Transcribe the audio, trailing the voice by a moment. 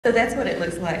So that's what it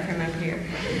looks like from up here.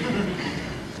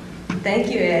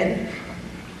 Thank you, Ed.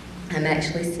 I'm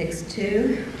actually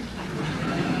 6'2",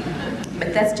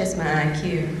 but that's just my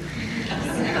IQ.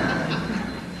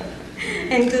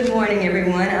 And good morning,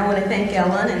 everyone. I want to thank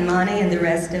Ellen and Monty and the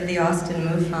rest of the Austin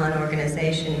MUFON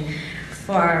organization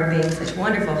for being such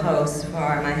wonderful hosts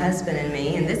for my husband and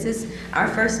me. And this is our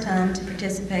first time to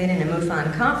participate in a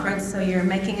MUFON conference, so you're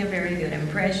making a very good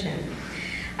impression.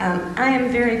 I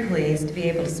am very pleased to be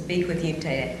able to speak with you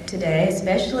today,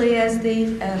 especially as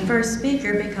the first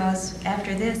speaker, because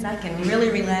after this I can really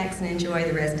relax and enjoy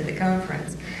the rest of the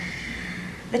conference.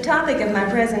 The topic of my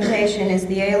presentation is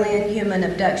the alien-human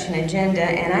abduction agenda,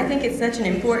 and I think it's such an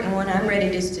important one. I'm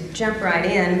ready just to jump right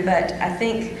in, but I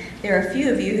think there are a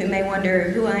few of you who may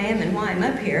wonder who I am and why I'm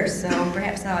up here, so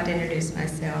perhaps I ought to introduce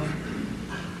myself.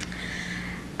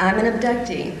 I'm an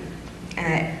abductee.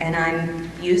 And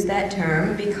I use that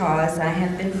term because I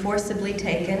have been forcibly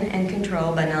taken and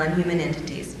controlled by non-human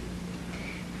entities,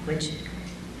 which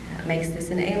makes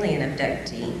this an alien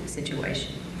abductee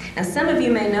situation. Now, some of you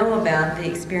may know about the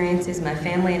experiences my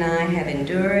family and I have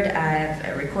endured.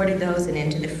 I've recorded those in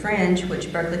Into the Fringe,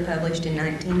 which Berkeley published in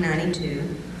 1992.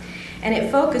 And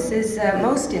it focuses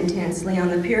most intensely on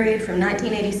the period from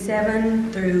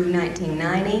 1987 through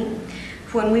 1990,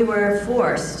 when we were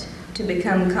forced to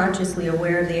become consciously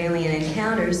aware of the alien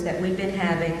encounters that we've been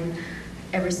having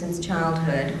ever since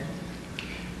childhood.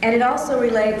 And it also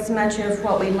relates much of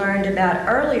what we learned about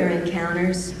earlier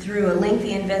encounters through a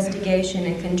lengthy investigation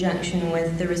in conjunction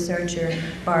with the researcher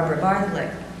Barbara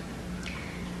Barthlick.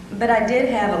 But I did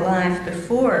have a life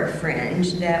before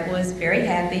Fringe that was very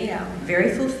happy,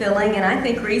 very fulfilling, and I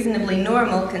think reasonably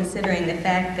normal considering the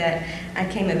fact that I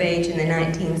came of age in the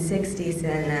 1960s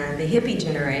and the hippie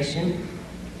generation.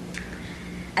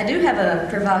 I do have a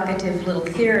provocative little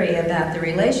theory about the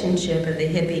relationship of the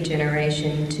hippie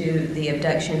generation to the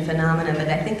abduction phenomena, but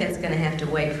I think that's going to have to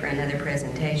wait for another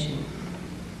presentation.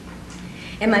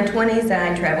 In my 20s,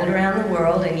 I traveled around the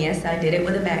world, and yes, I did it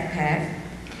with a backpack.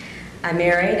 I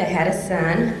married, I had a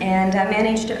son, and I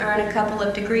managed to earn a couple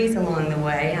of degrees along the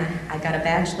way. I got a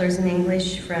bachelor's in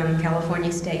English from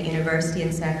California State University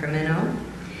in Sacramento.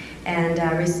 And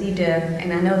I received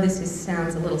and I know this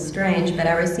sounds a little strange, but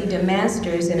I received a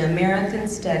master's in American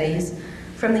Studies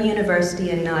from the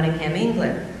University in Nottingham,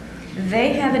 England.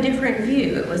 They have a different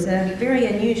view. It was a very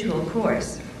unusual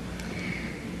course.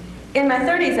 In my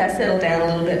 30s, I settled down a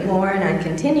little bit more, and I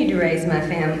continued to raise my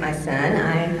son.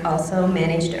 I also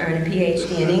managed to earn a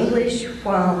PhD in English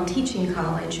while teaching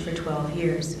college for 12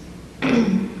 years.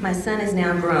 My son is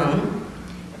now grown.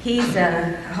 He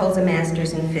holds a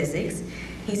master's in physics.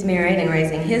 He's married and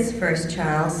raising his first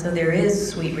child, so there is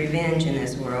sweet revenge in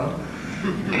this world.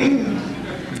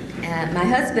 My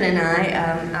husband and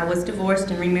I was divorced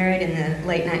and remarried in the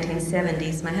late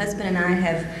 1970s. My husband and I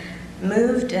have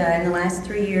moved in the last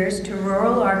 3 years to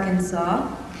rural Arkansas,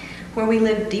 where we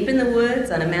live deep in the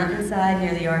woods on a mountainside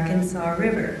near the Arkansas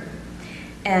River.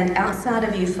 And outside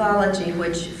of ufology,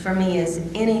 which for me is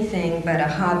anything but a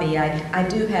hobby, I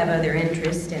do have other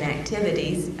interests and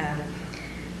activities.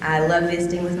 I love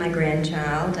visiting with my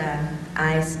grandchild.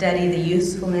 I study the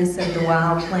usefulness of the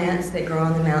wild plants that grow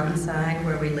on the mountainside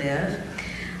where we live.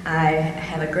 I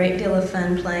have a great deal of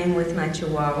fun playing with my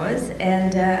chihuahuas,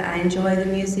 and I enjoy the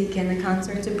music and the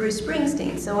concerts of Bruce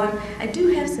Springsteen. So I do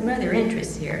have some other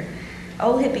interests here.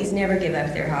 Old hippies never give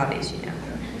up their hobbies, you know.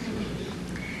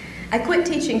 I quit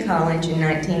teaching college in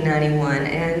 1991,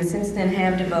 and since then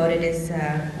have devoted, as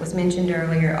was mentioned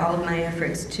earlier, all of my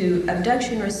efforts to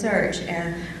abduction research,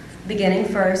 beginning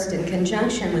first in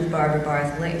conjunction with Barbara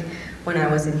Barthlick when I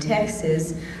was in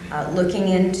Texas, looking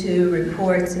into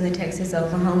reports in the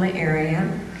Texas-Oklahoma area,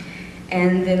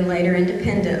 and then later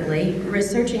independently,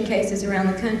 researching cases around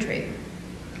the country.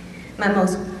 My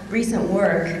most recent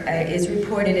work is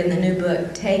reported in the new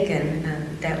book, Taken,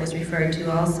 that was referred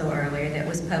to also earlier, that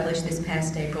was published this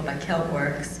past April by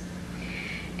Keltworks.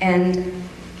 And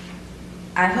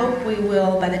I hope we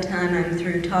will, by the time I'm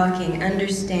through talking,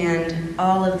 understand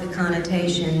all of the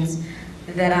connotations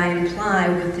that I imply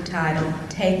with the title,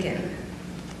 Taken.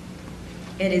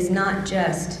 It is not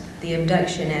just the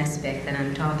abduction aspect that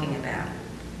I'm talking about.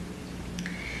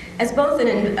 As both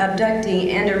an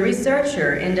abductee and a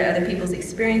researcher into other people's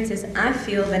experiences, I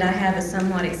feel that I have a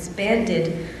somewhat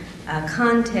expanded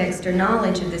context or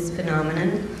knowledge of this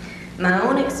phenomenon. My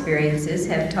own experiences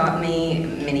have taught me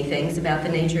many things about the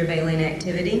nature of alien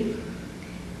activity,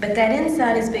 but that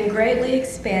insight has been greatly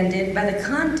expanded by the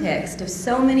context of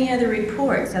so many other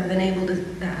reports I've been able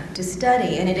to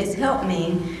study, and it has helped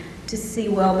me to see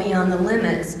well beyond the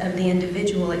limits of the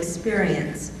individual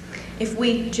experience. If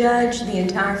we judge the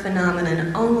entire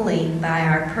phenomenon only by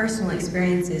our personal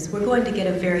experiences, we're going to get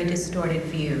a very distorted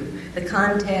view. The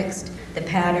context, the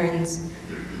patterns,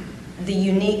 the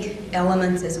unique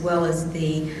elements as well as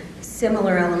the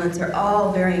similar elements are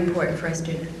all very important for us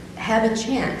to have a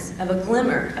chance of a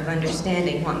glimmer of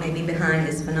understanding what may be behind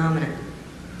this phenomenon.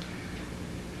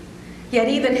 Yet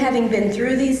even having been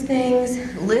through these things,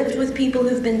 lived with people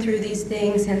who've been through these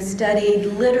things, and studied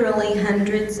literally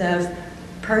hundreds of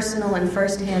personal and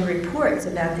first-hand reports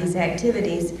about these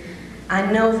activities, I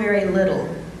know very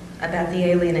little about the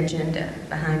alien agenda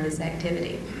behind this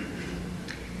activity.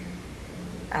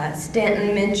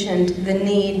 Stanton mentioned the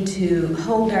need to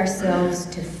hold ourselves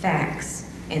to facts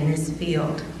in this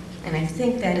field. And I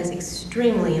think that is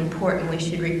extremely important. We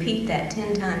should repeat that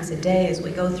 10 times a day as we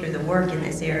go through the work in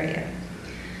this area.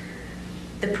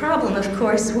 The problem, of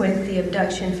course, with the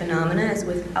abduction phenomena, as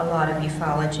with a lot of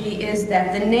ufology, is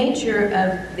that the nature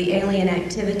of the alien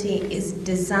activity is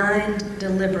designed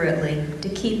deliberately to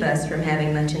keep us from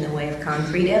having much in the way of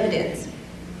concrete evidence.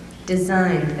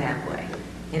 Designed that way.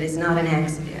 It is not an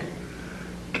accident.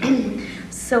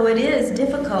 So it is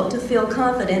difficult to feel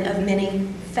confident of many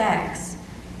facts.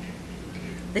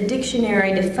 The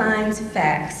dictionary defines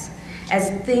facts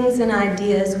as things and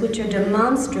ideas which are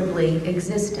demonstrably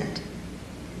existent,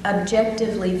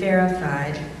 objectively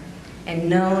verified, and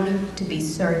known to be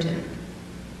certain.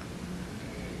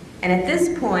 And at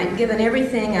this point, given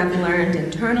everything I've learned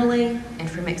internally and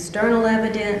from external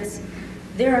evidence,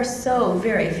 there are so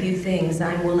very few things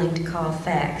I'm willing to call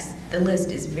facts. The list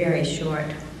is very short.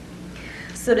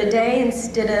 So today,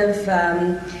 instead of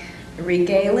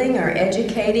regaling or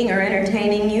educating or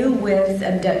entertaining you with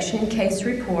abduction case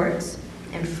reports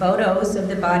and photos of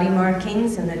the body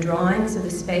markings and the drawings of the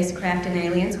spacecraft and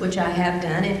aliens, which I have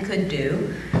done and could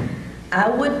do, I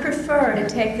would prefer to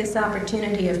take this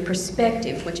opportunity of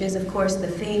perspective, which is, of course, the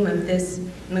theme of this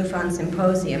MUFON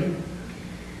symposium,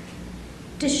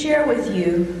 to share with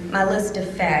you my list of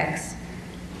facts,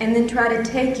 and then try to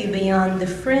take you beyond the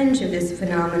fringe of this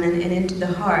phenomenon and into the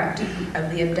heart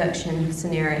of the abduction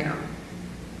scenario.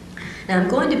 Now, I'm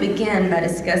going to begin by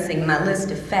discussing my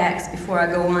list of facts before I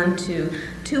go on to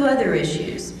two other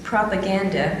issues,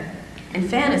 propaganda and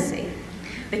fantasy,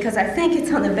 because I think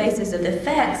it's on the basis of the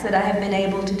facts that I have been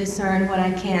able to discern what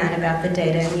I can about the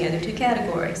data in the other two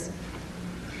categories.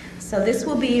 So this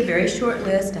will be a very short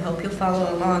list. I hope you'll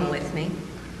follow along with me.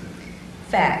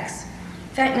 Facts.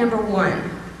 Fact number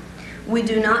 1. We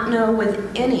do not know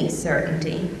with any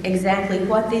certainty exactly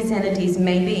what these entities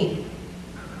may be.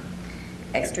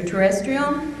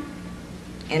 Extraterrestrial,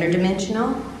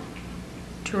 interdimensional,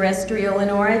 terrestrial in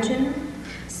origin,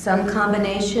 some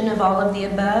combination of all of the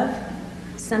above,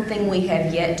 something we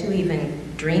have yet to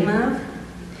even dream of.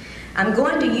 I'm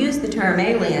going to use the term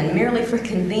alien merely for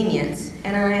convenience,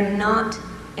 and I am not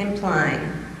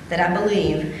implying that I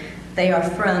believe they are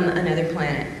from another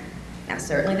planet. Now,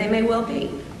 certainly they may well be.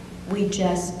 We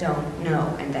just don't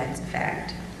know, and that's a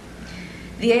fact.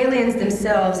 The aliens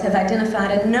themselves have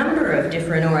identified a number of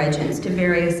different origins to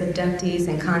various abductees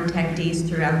and contactees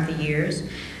throughout the years,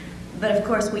 but of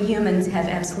course we humans have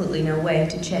absolutely no way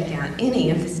to check out any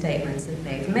of the statements that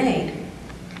they've made.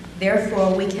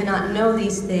 Therefore, we cannot know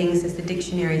these things, as the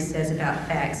dictionary says about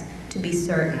facts, to be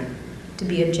certain, to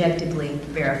be objectively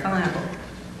verifiable.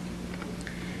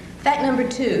 Fact number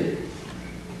 2,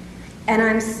 and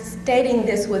I'm stating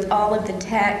this with all of the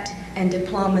tact and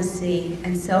diplomacy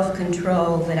and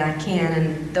self-control that I can,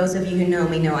 and those of you who know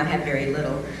me know I have very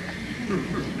little.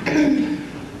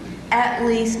 At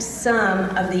least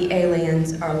some of the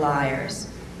aliens are liars.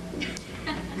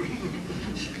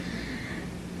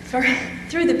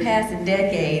 Through the past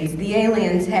decades, the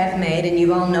aliens have made, and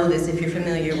you all know this if you're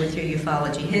familiar with your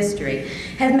ufology history,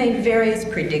 have made various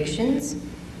predictions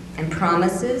and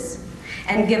promises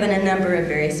and given a number of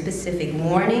very specific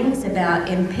warnings about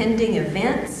impending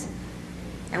events.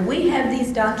 And we have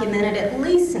these documented at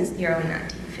least since the early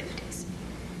 1950s.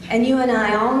 And you and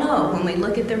I all know, when we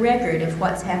look at the record of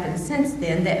what's happened since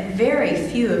then, that very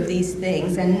few of these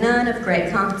things, and none of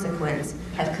great consequence,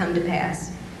 have come to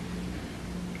pass.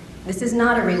 This is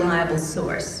not a reliable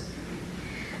source.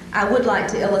 I would like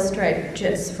to illustrate,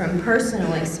 just from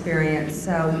personal experience,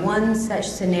 one such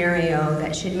scenario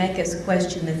that should make us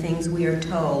question the things we are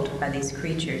told by these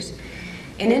creatures.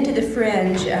 In Into the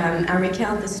Fringe, I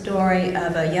recount the story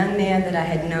of a young man that I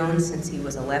had known since he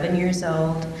was 11 years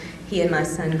old. He and my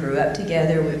son grew up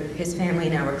together. His family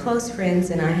and I were close friends,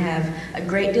 and I have a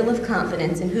great deal of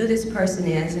confidence in who this person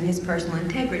is and his personal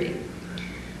integrity.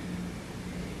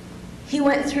 He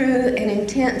went through an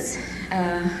intense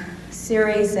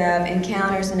series of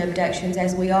encounters and abductions,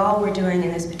 as we all were doing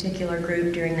in this particular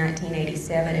group during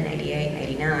 1987 and 88 and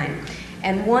 89.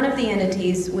 And one of the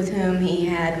entities with whom he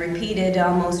had repeated,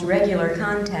 almost regular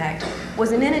contact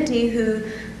was an entity who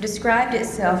described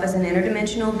itself as an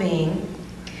interdimensional being,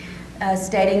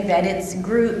 stating that its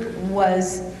group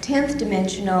was 10th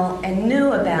dimensional and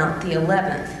knew about the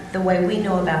 11th, the way we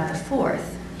know about the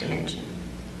 4th dimension.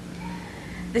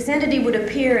 This entity would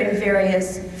appear in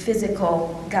various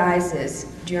physical guises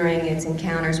during its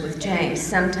encounters with James.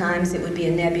 Sometimes it would be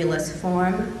a nebulous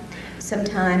form,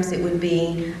 sometimes it would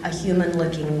be a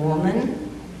human-looking woman,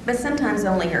 but sometimes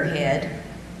only her head,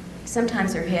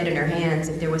 sometimes her head and her hands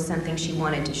if there was something she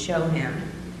wanted to show him.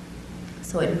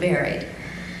 So it varied.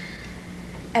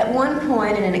 At one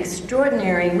point in an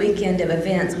extraordinary weekend of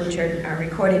events, which are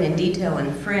recorded in detail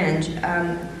in Fringe,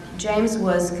 James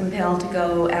was compelled to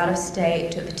go out of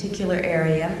state to a particular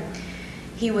area.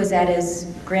 He was at his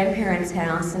grandparents'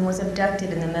 house and was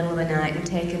abducted in the middle of the night and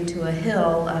taken to a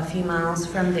hill a few miles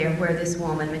from there where this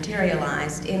woman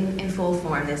materialized in full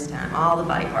form this time. All the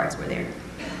body parts were there.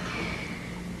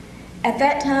 At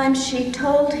that time, she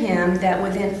told him that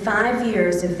within 5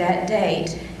 years of that date,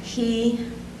 he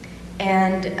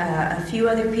and a few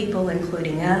other people,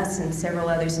 including us and several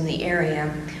others in the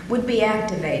area, would be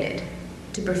activated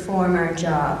to perform our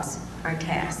jobs, our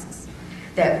tasks.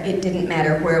 That it didn't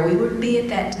matter where we would be at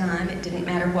that time, it didn't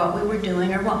matter what we were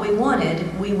doing or what we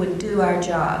wanted, we would do our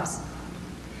jobs.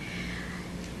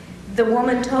 The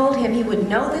woman told him he would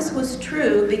know this was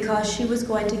true because she was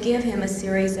going to give him a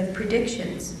series of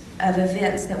predictions of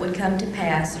events that would come to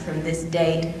pass from this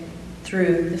date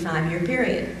through the 5-year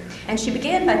period. And she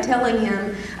began by telling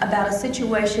him about a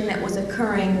situation that was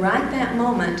occurring right that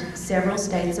moment several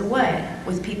states away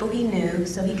with people he knew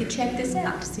so he could check this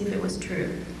out to see if it was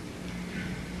true.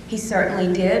 He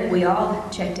certainly did. We all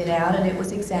checked it out, and it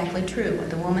was exactly true. What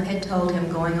the woman had told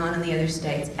him going on in the other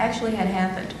states actually had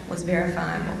happened, was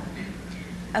verifiable.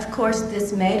 Of course,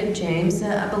 this made of James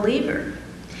a believer.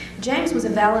 James was a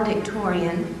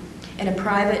valedictorian in a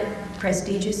private,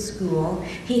 prestigious school.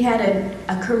 He had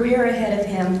a career ahead of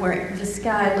him where the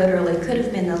sky literally could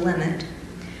have been the limit.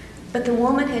 But the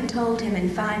woman had told him in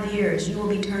 5 years, you will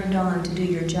be turned on to do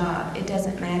your job. It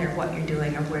doesn't matter what you're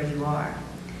doing or where you are.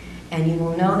 And you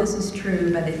will know this is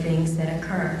true by the things that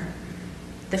occur.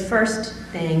 The first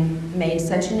thing made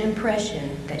such an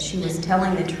impression that she was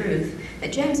telling the truth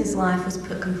that James's life was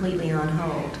put completely on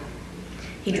hold.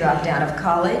 He dropped out of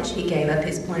college, he gave up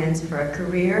his plans for a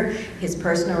career, his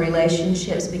personal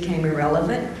relationships became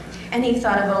irrelevant, and he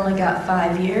thought, I've only got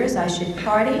 5 years, I should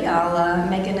party, I'll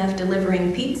make enough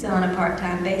delivering pizza on a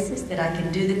part-time basis that I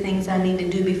can do the things I need to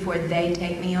do before they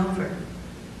take me over.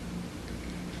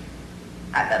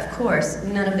 Of course,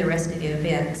 none of the rest of the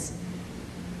events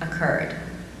occurred,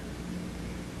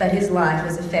 but his life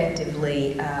was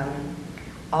effectively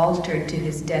altered to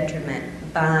his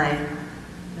detriment by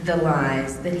the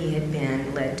lies that he had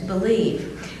been led to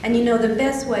believe. And you know, the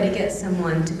best way to get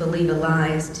someone to believe a lie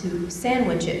is to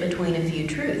sandwich it between a few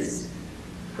truths,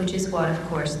 which is what, of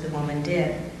course, the woman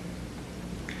did.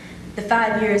 The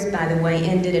 5 years, by the way,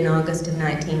 ended in August of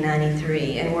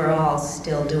 1993, and we're all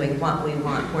still doing what we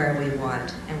want, where we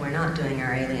want, and we're not doing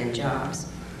our alien jobs.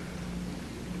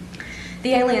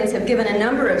 The aliens have given a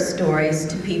number of stories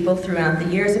to people throughout the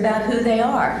years about who they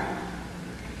are,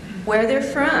 where they're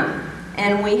from,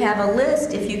 and we have a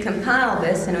list, if you compile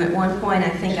this, and at one point I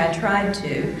think I tried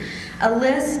to, a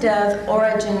list of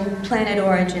planet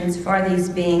origins for these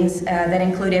beings that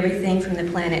include everything from the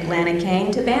planet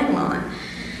Lanacane to Banlon.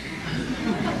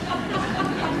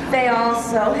 They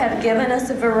also have given us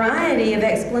a variety of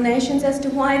explanations as to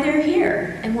why they're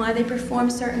here and why they perform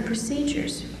certain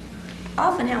procedures.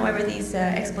 Often, however, these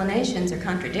explanations are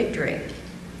contradictory.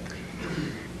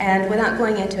 And without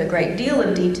going into a great deal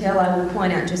of detail, I will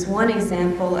point out just one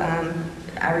example.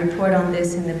 I report on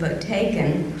this in the book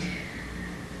Taken.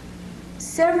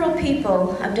 Several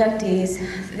people, abductees,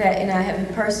 that I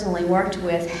have personally worked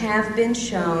with, have been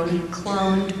shown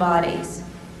cloned bodies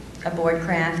aboard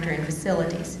craft or in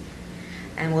facilities.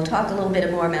 And we'll talk a little bit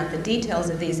more about the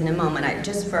details of these in a moment.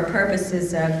 Just for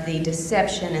purposes of the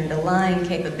deception and the lying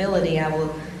capability, I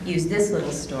will use this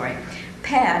little story.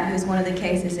 Pat, who's one of the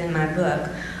cases in my book,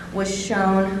 was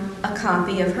shown a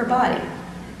copy of her body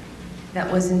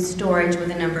that was in storage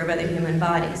with a number of other human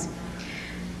bodies.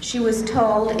 She was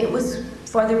told it was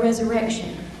for the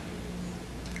resurrection.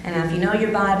 And now, if you know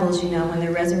your Bibles, you know when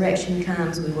the resurrection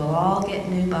comes, we will all get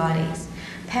new bodies.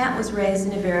 Pat was raised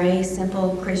in a very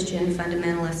simple Christian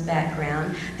fundamentalist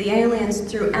background. The aliens,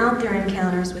 throughout their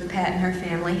encounters with Pat and her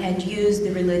family, had used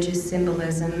the religious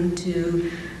symbolism to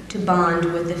to bond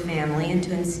with the family and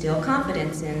to instill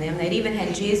confidence in them. They'd even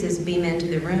had Jesus beam into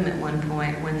the room at one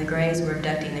point when the Greys were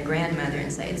abducting the grandmother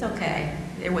and say, "It's okay,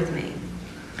 they're with me."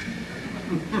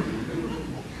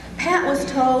 Pat was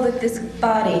told that this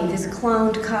body, this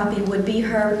cloned copy, would be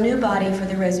her new body for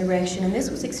the resurrection, and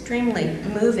this was extremely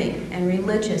moving and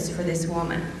religious for this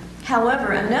woman.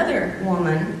 However, another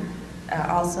woman,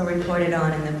 also reported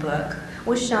on in the book,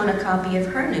 was shown a copy of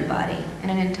her new body in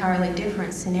an entirely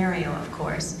different scenario, of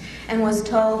course, and was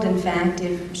told, in fact,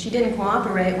 if she didn't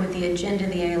cooperate with the agenda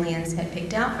the aliens had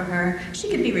picked out for her, she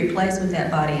could be replaced with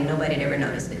that body and nobody'd ever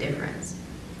notice the difference.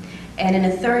 And in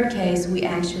a third case, we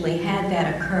actually had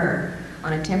that occur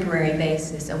on a temporary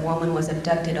basis. A woman was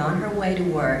abducted on her way to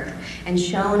work and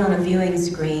shown on a viewing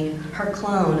screen her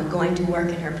clone going to work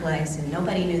in her place, and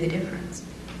nobody knew the difference.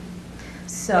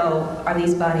 So, are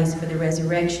these bodies for the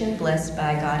resurrection, blessed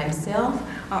by God Himself,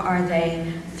 or are they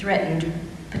threatened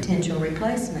potential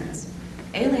replacements?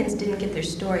 Aliens didn't get their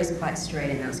stories quite straight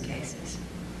in those cases.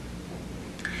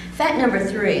 Fact number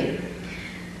 3.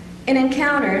 In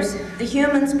encounters, the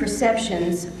human's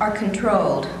perceptions are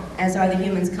controlled, as are the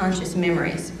human's conscious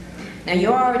memories. Now, you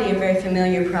already are very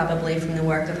familiar, probably from the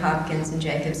work of Hopkins and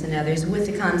Jacobs and others, with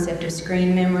the concept of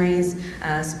screen memories,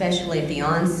 especially at the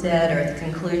onset or at the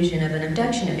conclusion of an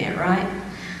abduction event,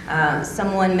 right?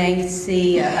 Someone may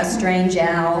see a strange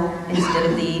owl instead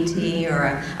of the E.T.,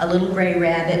 or a little gray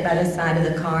rabbit by the side of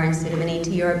the car instead of an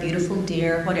E.T., or a beautiful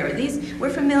deer, whatever. We're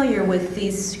familiar with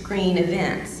these screen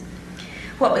events.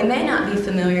 What we may not be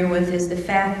familiar with is the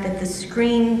fact that the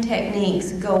screen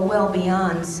techniques go well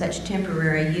beyond such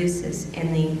temporary uses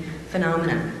in the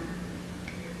phenomenon.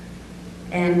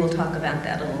 And we'll talk about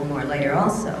that a little more later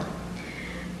also.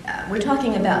 We're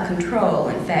talking about control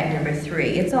in fact number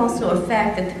 3. It's also a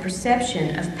fact that the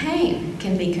perception of pain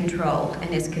can be controlled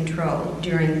and is controlled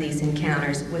during these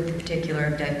encounters with the particular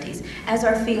abductees, as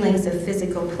are feelings of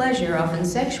physical pleasure, often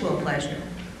sexual pleasure.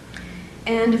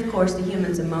 And, of course, the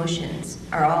human's emotions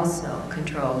are also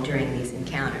controlled during these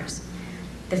encounters.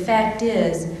 The fact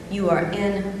is, you are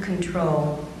in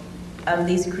control of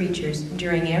these creatures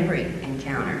during every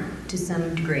encounter, to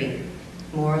some degree,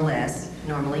 more or less,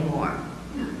 normally more.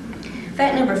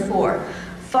 Fact number 4,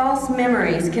 false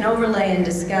memories can overlay and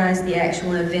disguise the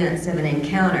actual events of an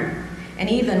encounter. And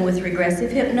even with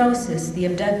regressive hypnosis, the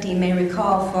abductee may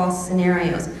recall false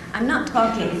scenarios. I'm not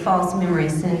talking false memory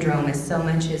syndrome as so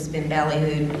much has been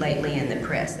ballyhooed lately in the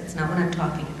press. That's not what I'm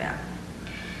talking about.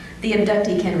 The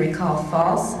abductee can recall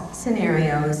false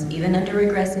scenarios, even under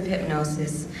regressive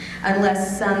hypnosis,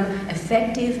 unless some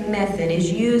effective method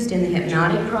is used in the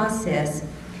hypnotic process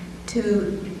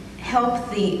to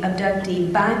help the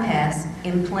abductee bypass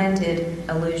implanted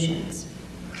illusions.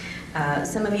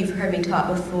 Some of you have heard me talk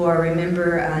before.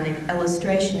 Remember an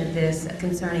illustration of this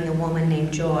concerning a woman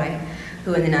named Joy,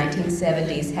 who in the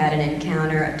 1970s had an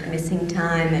encounter, a missing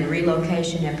time and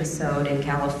relocation episode in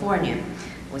California.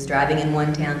 Was driving in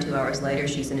one town, 2 hours later,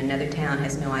 she's in another town,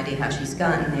 has no idea how she's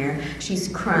gotten there. She's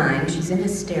crying, she's in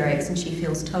hysterics, and she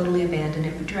feels totally abandoned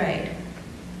and betrayed.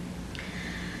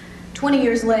 20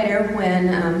 years later,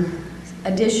 when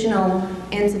additional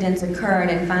incidents occurred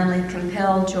and finally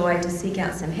compelled Joy to seek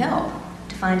out some help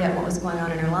to find out what was going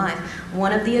on in her life,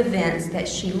 one of the events that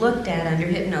she looked at under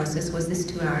hypnosis was this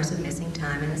 2 hours of missing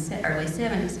time in the early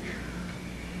 70s.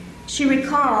 She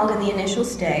recalled in the initial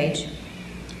stage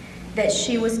that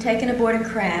she was taken aboard a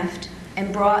craft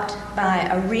and brought by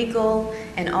a regal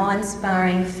and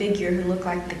awe-inspiring figure who looked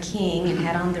like the king and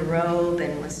had on the robe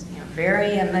and was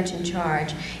very much in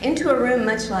charge, into a room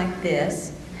much like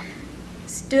this,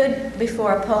 stood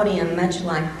before a podium much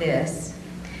like this,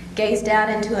 gazed out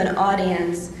into an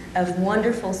audience of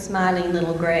wonderful smiling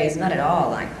little grays, not at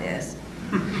all like this,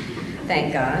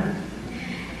 thank God,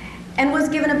 and was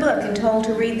given a book and told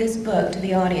to read this book to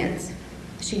the audience.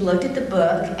 She looked at the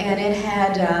book, and it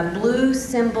had blue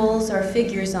symbols or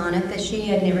figures on it that she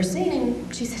had never seen,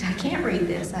 and she said, "I can't read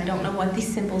this. I don't know what these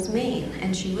symbols mean."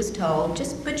 And she was told,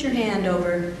 just put your hand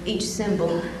over each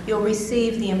symbol, you'll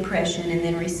receive the impression, and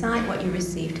then recite what you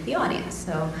received to the audience.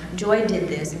 So Joy did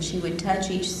this, and she would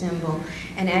touch each symbol,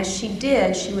 and as she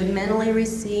did, she would mentally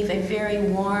receive a very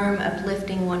warm,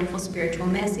 uplifting, wonderful spiritual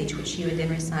message, which she would then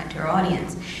recite to her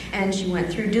audience. And she went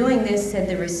through doing this, said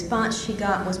the response she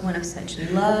got was one of such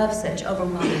love, such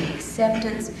overwhelming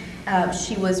acceptance.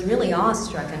 She was really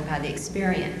awestruck by the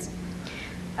experience.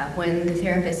 When the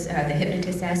therapist, the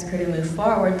hypnotist asked her to move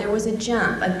forward, there was a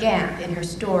jump, a gap in her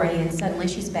story, and suddenly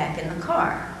she's back in the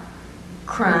car,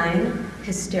 crying,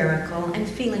 hysterical, and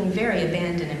feeling very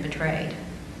abandoned and betrayed.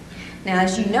 Now,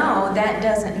 as you know, that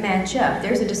doesn't match up.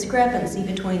 There's a discrepancy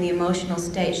between the emotional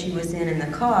state she was in the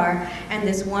car and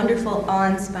this wonderful,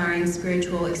 awe-inspiring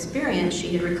spiritual experience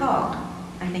she had recalled.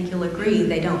 I think you'll agree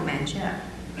they don't match up.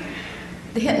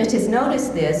 The hypnotist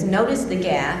noticed this, noticed the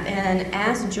gap, and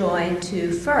asked Joy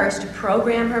to first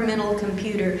program her mental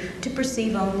computer to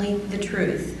perceive only the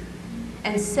truth.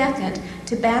 And second,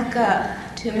 to back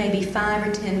up to maybe 5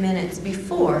 or 10 minutes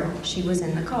before she was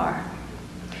in the car.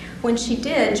 When she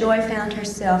did, Joy found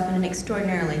herself in an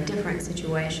extraordinarily different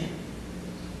situation.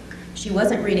 She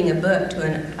wasn't reading a book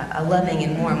to a loving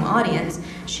and warm audience.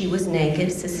 She was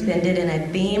naked, suspended in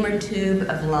a beam or tube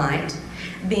of light,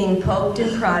 being poked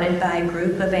and prodded by a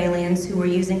group of aliens who were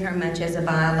using her much as a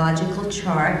biological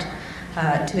chart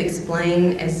to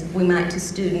explain, as we might to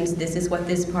students, this is what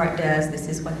this part does, this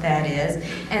is what that is.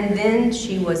 And then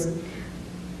she was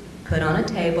put on a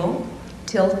table,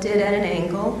 tilted at an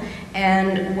angle,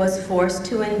 and was forced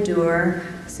to endure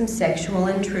some sexual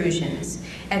intrusions.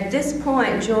 At this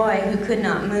point, Joy, who could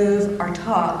not move or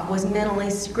talk, was mentally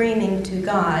screaming to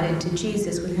God and to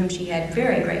Jesus, with whom she had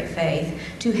very great faith,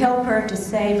 to help her, to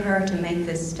save her, to make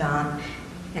this stop.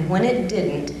 And when it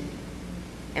didn't,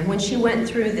 and when she went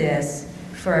through this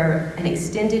for an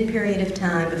extended period of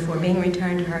time before being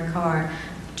returned to her car,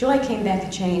 Joy came back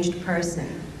a changed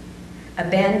person.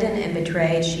 Abandoned and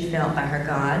betrayed, she felt, by her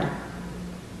God.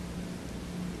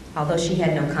 Although she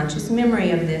had no conscious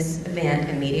memory of this event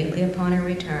immediately upon her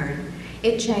return,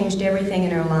 it changed everything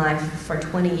in her life for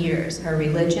 20 years. Her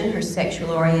religion, her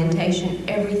sexual orientation,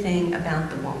 everything about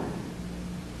the woman.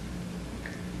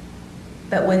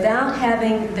 But without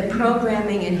having the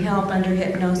programming and help under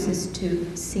hypnosis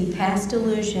to see past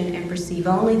illusion and perceive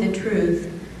only the truth,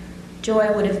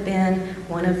 Joy would have been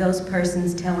one of those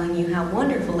persons telling you how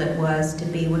wonderful it was to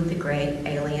be with the great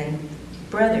alien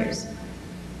brothers.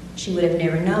 She would have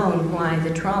never known why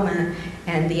the trauma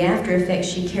and the after effects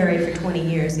she carried for 20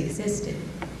 years existed.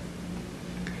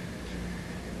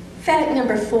 Fact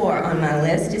number 4 on my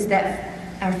list is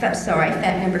fact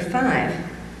number 5.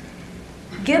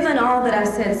 Given all that I've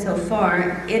said so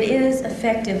far, it is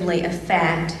effectively a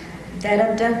fact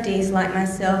that abductees like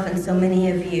myself and so many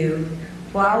of you,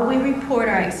 while we report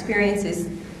our experiences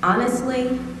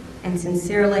honestly and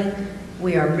sincerely,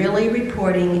 we are really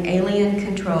reporting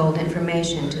alien-controlled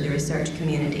information to the research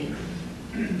community.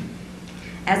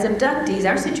 As abductees,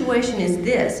 our situation is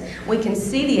this: we can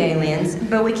see the aliens,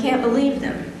 but we can't believe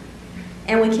them.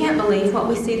 And we can't believe what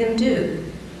we see them do.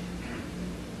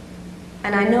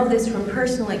 And I know this from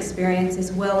personal experience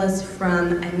as well as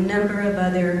from a number of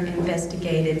other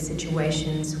investigated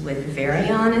situations with very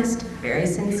honest, very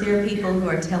sincere people who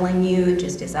are telling you,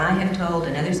 just as I have told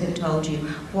and others have told you,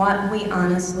 what we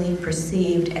honestly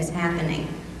perceived as happening.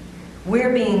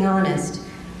 We're being honest,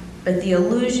 but the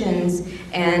illusions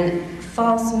and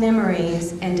false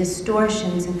memories and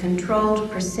distortions and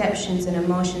controlled perceptions and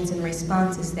emotions and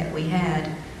responses that we had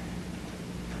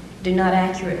do not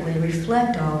accurately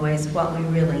reflect always what we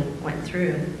really went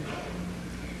through.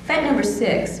 Fact number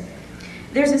 6,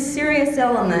 there's a serious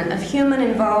element of human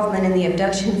involvement in the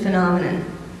abduction phenomenon,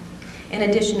 in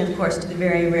addition, of course, to the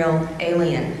very real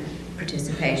alien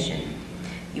participation.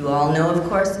 You all know, of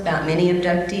course, about many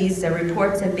abductees'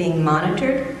 reports of being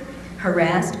monitored,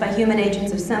 harassed by human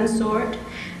agents of some sort,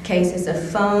 cases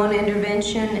of phone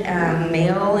intervention,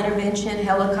 mail intervention,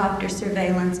 helicopter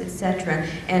surveillance, etc.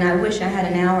 And I wish I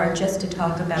had an hour just to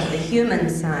talk about the human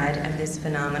side of this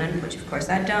phenomenon, which of course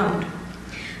I don't.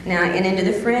 Now, in Into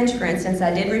the Fringe, for instance,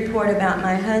 I did report about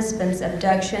my husband's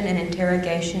abduction and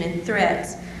interrogation and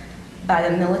threats by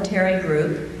the military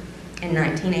group in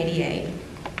 1988.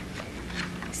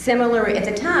 Similar, at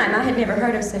the time, I had never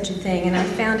heard of such a thing, and I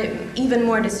found it even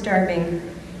more disturbing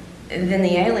than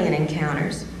the alien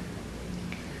encounters.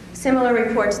 Similar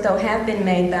reports, though, have been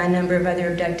made by a number of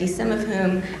other abductees, some of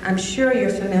whom I'm sure you're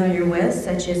familiar with,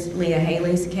 such as Leah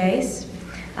Haley's case,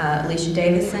 Alicia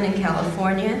Davison in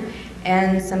California,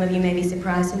 and some of you may be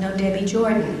surprised to know Debbie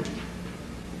Jordan.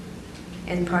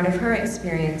 And part of her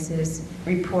experiences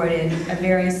reported a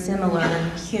very similar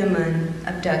human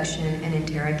abduction and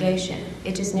interrogation.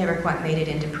 It just never quite made it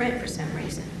into print for some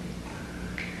reason.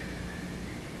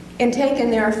 In Taken,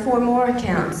 there are 4 more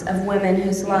accounts of women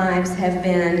whose lives have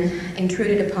been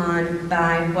intruded upon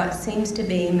by what seems to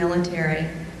be military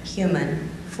human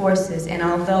forces. And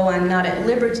although I'm not at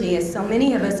liberty, as so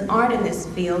many of us aren't in this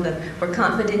field where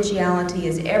confidentiality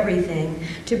is everything,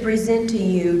 to present to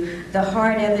you the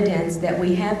hard evidence that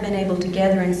we have been able to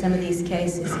gather in some of these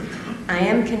cases, I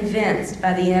am convinced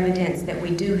by the evidence that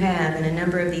we do have in a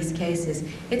number of these cases,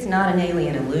 it's not an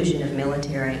alien illusion of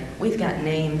military. We've got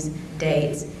names,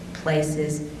 dates,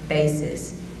 places,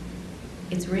 bases.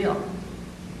 It's real.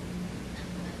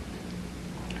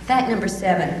 Fact number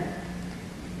 7.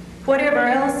 Whatever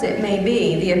else it may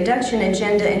be, the abduction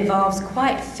agenda involves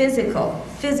quite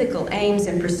physical aims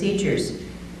and procedures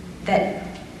that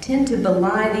tend to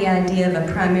belie the idea of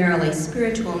a primarily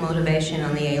spiritual motivation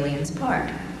on the alien's part.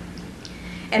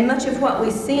 And much of what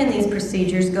we see in these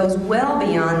procedures goes well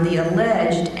beyond the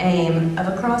alleged aim of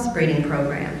a crossbreeding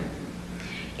program.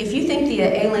 If you think the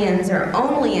aliens are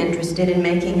only interested in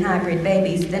making hybrid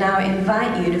babies, then I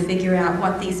invite you to figure out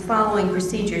what these following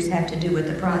procedures have to do with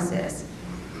the process.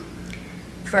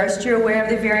 First, you're aware of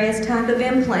the various types of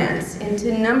implants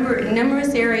into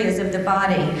numerous areas of the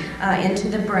body, into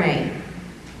the brain,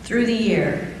 through the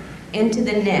ear, into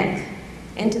the neck,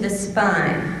 into the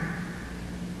spine,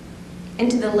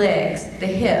 into the legs, the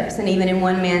hips, and even in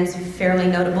one man's fairly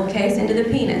notable case, into the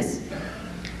penis.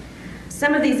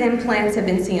 Some of these implants have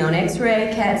been seen on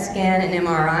X-ray, CAT scan, and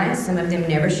MRI. Some of them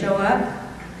never show up.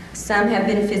 Some have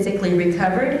been physically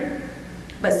recovered.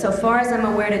 But so far as I'm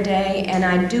aware today, and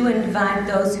I do invite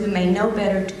those who may know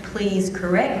better to please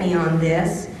correct me on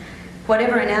this,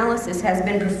 whatever analysis has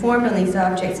been performed on these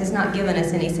objects has not given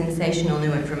us any sensational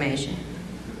new information.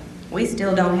 We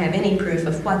still don't have any proof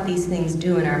of what these things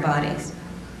do in our bodies.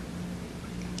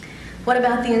 What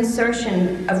about the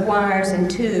insertion of wires and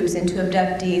tubes into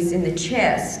abductees in the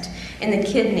chest, in the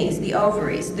kidneys, the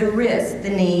ovaries, the wrists, the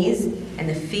knees, and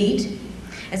the feet,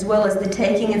 as well as the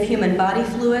taking of human body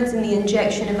fluids and the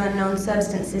injection of unknown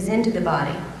substances into the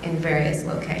body in various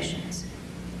locations?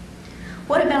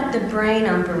 What about the brain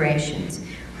operations,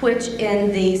 which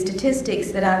in the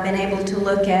statistics that I've been able to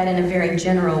look at in a very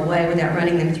general way without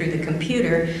running them through the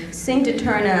computer, seem to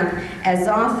turn up as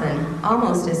often,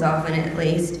 almost as often at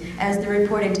least, as the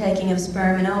reported taking of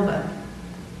sperm and ova?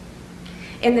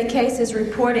 In the cases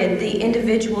reported, the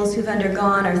individuals who've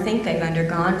undergone or think they've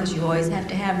undergone, because you always have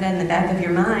to have that in the back of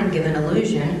your mind, give an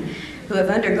illusion, who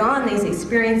have undergone these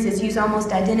experiences use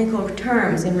almost identical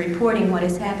terms in reporting what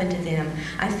has happened to them.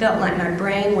 I felt like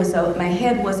my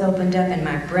head was opened up and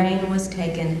my brain was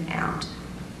taken out.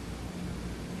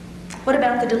 What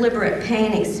about the deliberate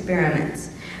pain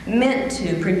experiments meant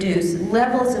to produce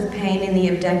levels of pain in the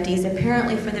abductees,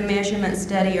 apparently for the measurement,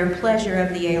 study, or pleasure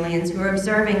of the aliens who are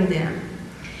observing them?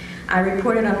 I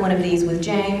reported on one of these with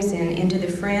James in Into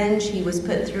the Fringe. He was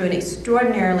put through an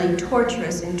extraordinarily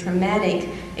torturous and traumatic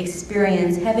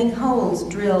experience, having holes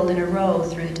drilled in a row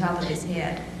through the top of his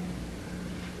head.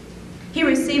 He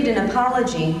received an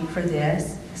apology for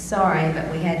this. Sorry, but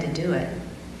we had to do it.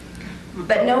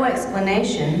 But no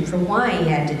explanation for why he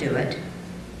had to do it.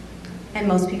 And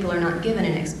most people are not given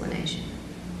an explanation.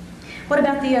 What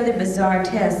about the other bizarre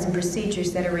tests and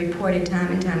procedures that are reported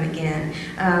time and time again?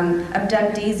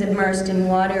 Abductees immersed in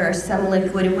water or some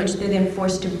liquid in which they're then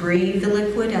forced to breathe the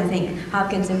liquid. I think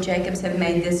Hopkins and Jacobs have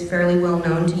made this fairly well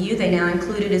known to you. They now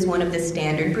include it as one of the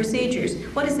standard procedures.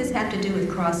 What does this have to do with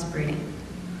crossbreeding?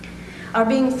 Are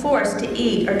being forced to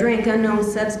eat or drink unknown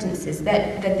substances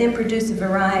that then produce a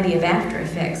variety of after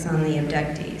effects on the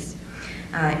abductees.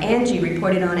 Angie,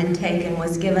 reported on and taken,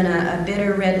 was given a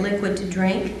bitter red liquid to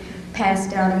drink,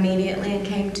 passed out immediately, and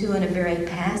came to in a very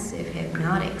passive,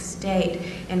 hypnotic state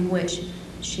in which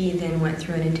she then went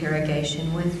through an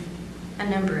interrogation with a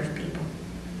number of people.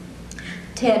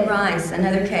 Ted Rice,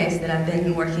 another case that I've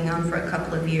been working on for a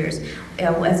couple of years,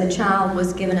 as a child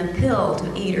was given a pill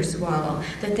to eat or swallow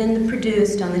that then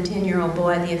produced on the 10-year-old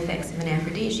boy the effects of an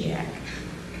aphrodisiac.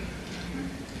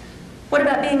 What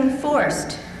about being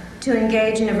forced to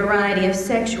engage in a variety of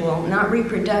sexual, not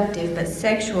reproductive, but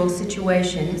sexual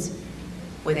situations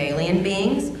with alien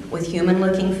beings, with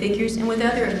human-looking figures, and with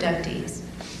other abductees?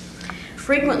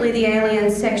 Frequently, the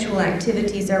alien sexual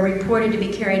activities are reported to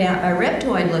be carried out by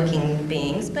reptoid-looking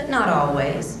beings, but not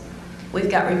always.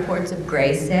 We've got reports of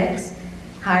gray sex,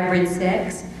 hybrid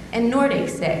sex, and Nordic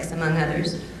sex, among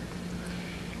others.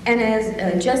 And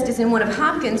as just as in one of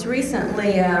Hopkins'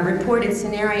 recently reported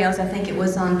scenarios, I think it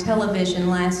was on television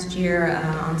last year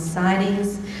on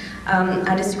sightings,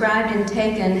 I described and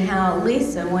taken how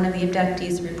Lisa, one of the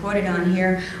abductees reported on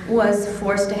here, was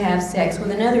forced to have sex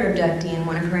with another abductee in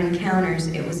one of her encounters.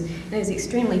 It was an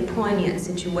extremely poignant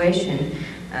situation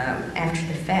after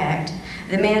the fact.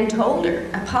 The man told her,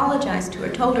 apologized to her,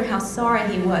 told her how sorry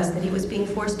he was that he was being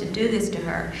forced to do this to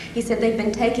her. He said, "They've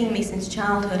been taking me since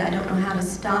childhood. I don't know how to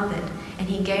stop it." And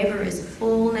he gave her his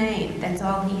full name. That's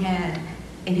all he had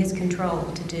in his control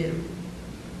to do.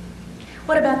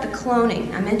 What about the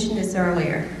cloning? I mentioned this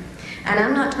earlier. And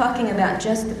I'm not talking about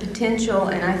just the potential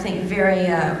and I think very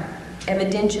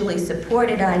evidentially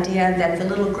supported idea that the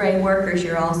little gray workers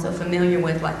you're also familiar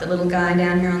with, like the little guy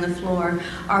down here on the floor,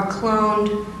 are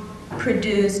cloned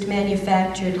produced,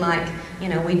 manufactured like,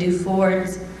 we do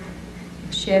Fords,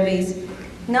 Chevys.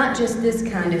 Not just this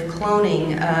kind of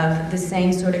cloning of the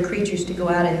same sort of creatures to go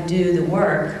out and do the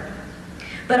work,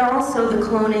 but also the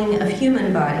cloning of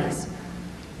human bodies,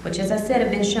 which, as I said,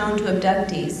 have been shown to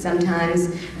abductees.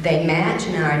 Sometimes they match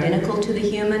and are identical to the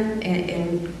human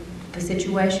in the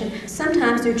situation.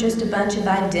 Sometimes they're just a bunch of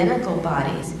identical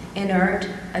bodies, inert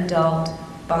adult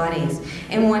bodies.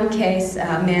 In one case,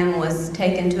 a man was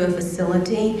taken to a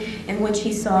facility in which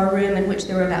he saw a room in which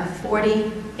there were about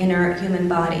 40 inert human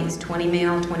bodies, 20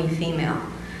 male, 20 female.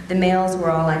 The males were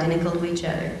all identical to each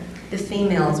other. The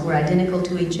females were identical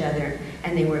to each other,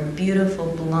 and they were beautiful,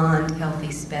 blonde,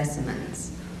 healthy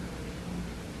specimens.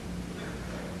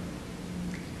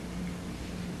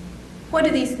 What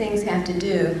do these things have to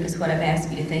do, is what I've asked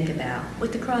you to think about,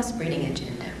 with the crossbreeding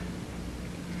agenda?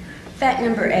 Fact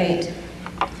number 8.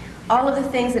 All of the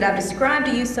things that I've described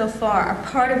to you so far are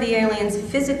part of the aliens'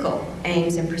 physical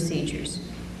aims and procedures.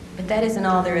 But that isn't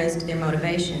all there is to their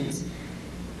motivations.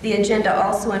 The agenda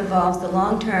also involves the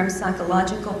long-term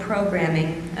psychological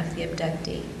programming of the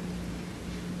abductee.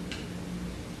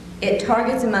 It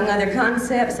targets, among other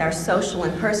concepts, our social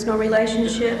and personal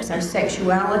relationships, our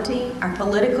sexuality, our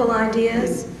political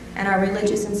ideas, and our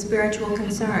religious and spiritual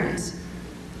concerns.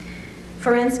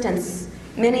 For instance,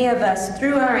 many of us,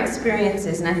 through our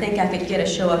experiences, and I think I could get a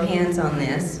show of hands on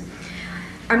this,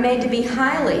 are made to be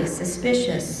highly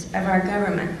suspicious of our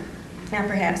government, now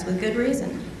perhaps with good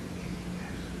reason.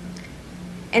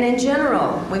 And in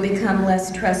general, we become less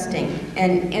trusting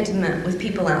and intimate with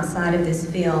people outside of this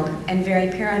field, and very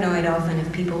paranoid often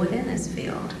of people within this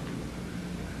field.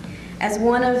 As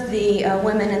one of the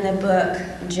women in the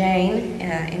book, Jane,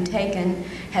 in Taken,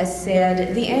 has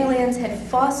said, the aliens had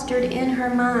fostered in her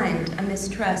mind a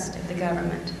mistrust of the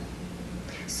government.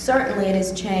 Certainly it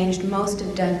has changed most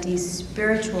abductees'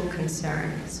 spiritual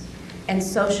concerns and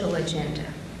social agenda.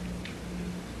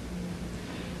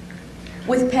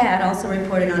 With Pat, also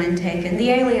reported on in Taken, the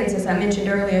aliens, as I mentioned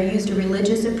earlier, used a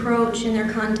religious approach in their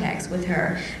contacts with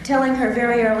her, telling her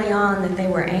very early on that they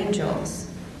were angels,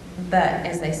 but,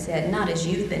 as they said, not as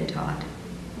you've been taught.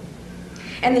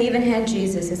 And they even had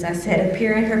Jesus, as I said,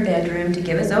 appear in her bedroom to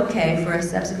give us okay for a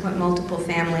subsequent multiple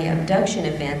family abduction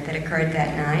event that occurred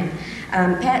that night.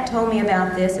 Pat told me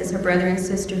about this as her brother and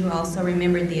sister, who also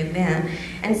remembered the event,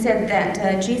 and said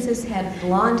that Jesus had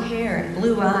blonde hair and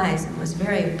blue eyes and was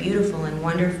very beautiful and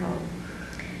wonderful.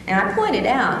 And I pointed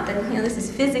out that, this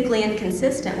is physically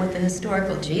inconsistent with the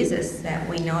historical Jesus that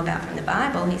we know about from the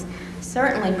Bible. He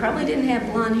certainly probably didn't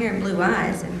have blonde hair and blue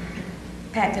eyes, and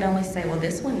Pat could only say, well,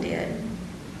 this one did.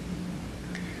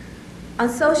 On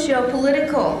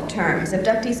socio-political terms,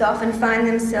 abductees often find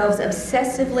themselves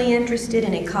obsessively interested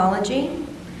in ecology,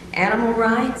 animal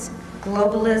rights,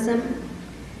 globalism,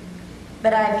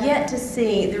 but I've yet to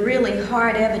see the really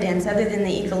hard evidence, other than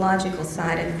the ecological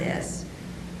side of this,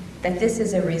 that this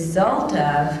is a result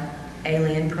of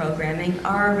alien programming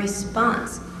or a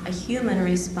response, a human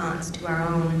response to our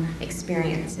own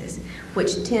experiences,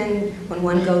 which tend, when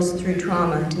one goes through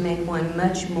trauma, to make one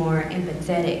much more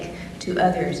empathetic to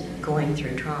others going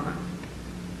through trauma.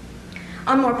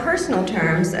 On more personal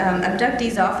terms,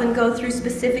 abductees often go through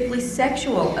specifically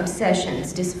sexual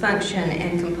obsessions, dysfunction,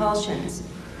 and compulsions.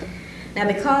 Now,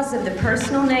 because of the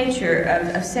personal nature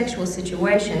of sexual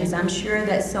situations, I'm sure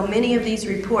that so many of these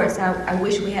reports I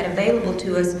wish we had available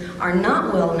to us are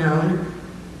not well known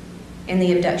in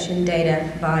the abduction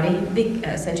data body,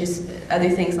 such as other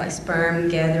things like sperm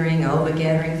gathering, ova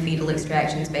gathering, fetal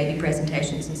extractions, baby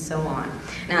presentations, and so on.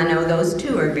 Now, I know those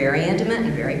two are very intimate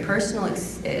and very personal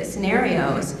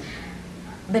scenarios,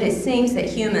 but it seems that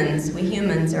we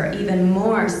humans are even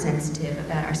more sensitive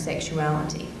about our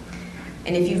sexuality.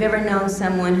 And if you've ever known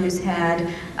someone who's had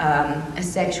a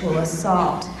sexual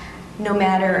assault, no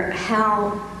matter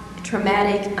how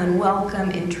traumatic,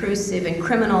 unwelcome, intrusive, and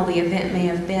criminal the event may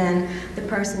have been, the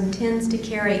person tends to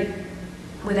carry,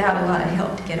 without a lot of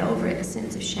help to get over it, a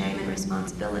sense of shame and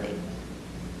responsibility.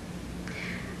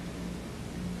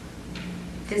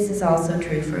 This is also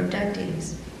true for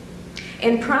abductees.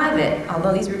 In private,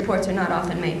 although these reports are not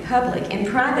often made public, in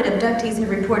private, abductees have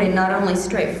reported not only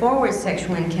straightforward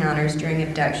sexual encounters during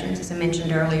abductions, as I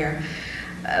mentioned earlier,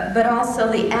 but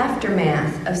also the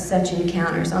aftermath of such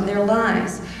encounters on their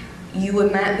lives. You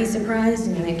might be surprised,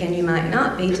 and again you might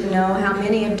not be, to know how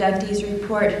many abductees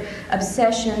report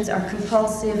obsessions or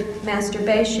compulsive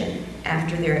masturbation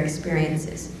after their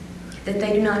experiences that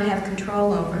they do not have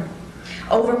control over.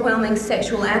 Overwhelming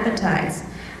sexual appetites.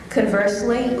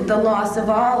 Conversely, the loss of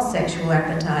all sexual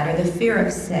appetite or the fear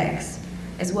of sex,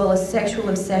 as well as sexual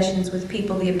obsessions with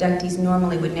people the abductees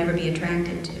normally would never be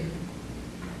attracted to.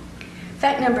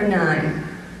 Fact number 9.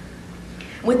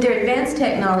 With their advanced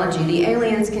technology, the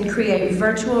aliens can create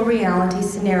virtual reality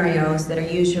scenarios that are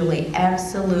usually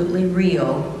absolutely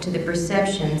real to the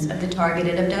perceptions of the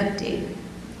targeted abductee.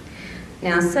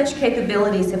 Now, such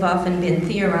capabilities have often been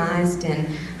theorized and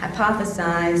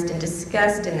hypothesized and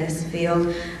discussed in this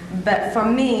field, but for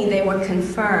me, they were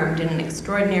confirmed in an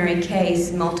extraordinary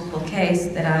case, multiple case,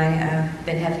 that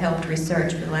I have helped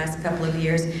research for the last couple of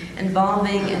years,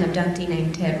 involving an abductee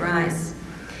named Ted Rice.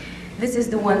 This is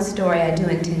the one story I do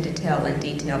intend to tell in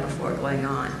detail before going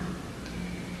on.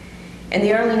 In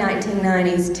the early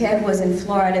 1990s, Ted was in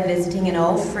Florida visiting an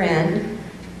old friend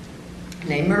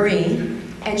named Marie,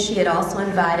 and she had also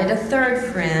invited a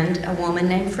third friend, a woman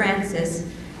named Frances,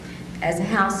 as a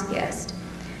house guest.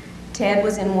 Ted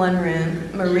was in one room.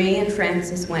 Marie and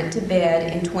Frances went to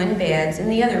bed in twin beds in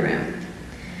the other room.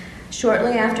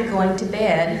 Shortly after going to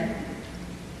bed,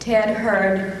 Ted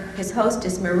heard his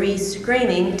hostess, Marie,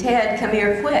 screaming, "Ted, come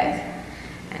here quick."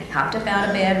 And he hopped up out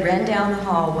of bed, ran down the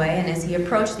hallway, and as he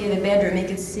approached the other bedroom, he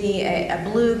could see a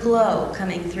blue glow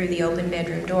coming through the open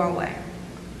bedroom doorway.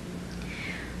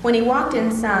 When he walked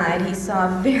inside, he saw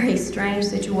a very strange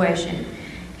situation.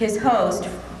 His host,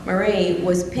 Marie,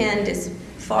 was pinned as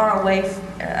far away,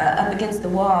 up against the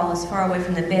wall, as far away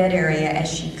from the bed area as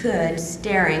she could,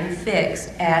 staring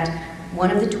fixed at one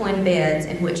of the twin beds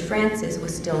in which Frances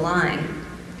was still lying.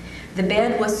 The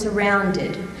bed was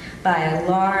surrounded by a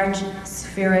large,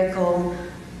 spherical,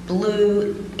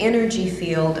 blue energy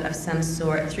field of some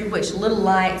sort through which little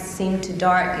lights seemed to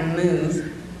dart and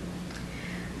move.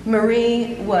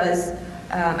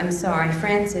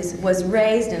 Frances was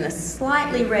raised in a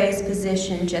slightly raised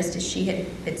position just as she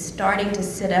had been starting to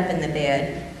sit up in the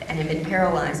bed and had been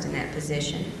paralyzed in that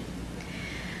position.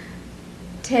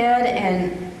 Ted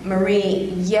and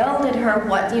Marie yelled at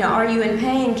her, "Are you in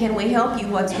pain? Can we help you?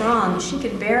 What's wrong?" She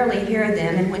could barely hear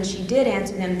them, and when she did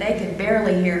answer them, they could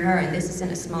barely hear her, and this is in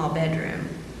a small bedroom.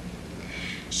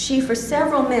 She, for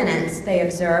several minutes, they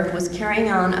observed, was carrying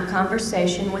on a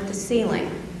conversation with the ceiling.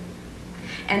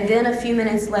 And then a few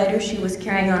minutes later, she was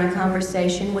carrying on a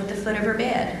conversation with the foot of her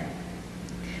bed.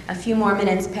 A few more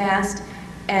minutes passed,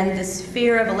 and the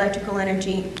sphere of electrical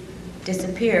energy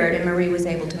disappeared, and Frances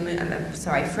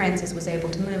was able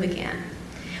to move again.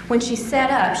 When she sat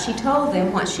up, she told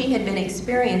them what she had been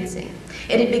experiencing.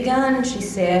 It had begun, she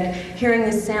said, hearing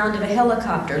the sound of a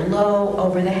helicopter low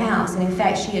over the house, and in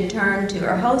fact she had turned to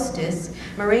her hostess,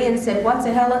 Marie, and said, "What's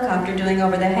a helicopter doing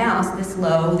over the house this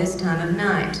low, this time of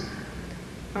night?"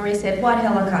 Marie said, "What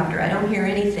helicopter? I don't hear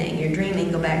anything. You're dreaming.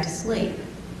 Go back to sleep."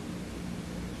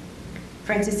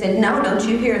 Frances said, "No, don't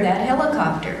you hear that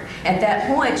helicopter?" At that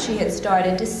point, she had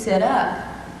started to sit up.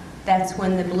 That's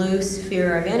when the blue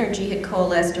sphere of energy had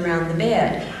coalesced around the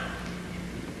bed.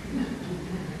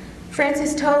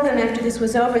 Frances told them after this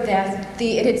was over that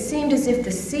it had seemed as if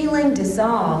the ceiling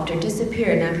dissolved or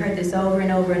disappeared, and I've heard this over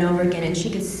and over and over again, and she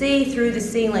could see through the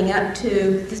ceiling up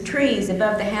to the trees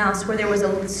above the house where there was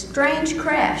a strange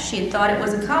crash. She had thought it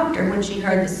was a copter when she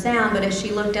heard the sound, but as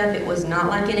she looked up, it was not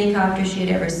like any copter she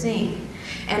had ever seen.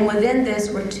 And within this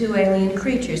were two alien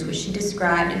creatures, which she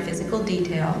described in physical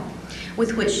detail,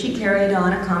 with which she carried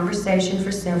on a conversation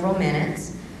for several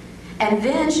minutes. And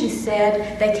then she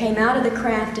said they came out of the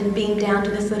craft and beamed down to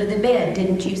the foot of the bed.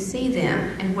 "Didn't you see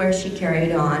them?" And where she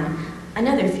carried on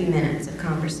another few minutes of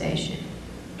conversation.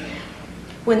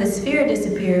 When the sphere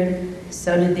disappeared,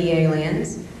 so did the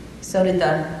aliens, so did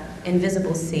the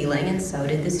invisible ceiling, and so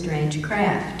did the strange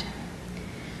craft.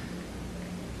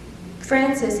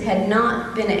 Frances had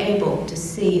not been able to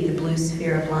see the blue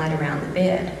sphere of light around the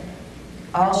bed.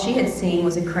 All she had seen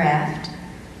was a craft,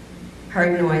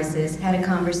 heard noises, had a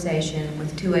conversation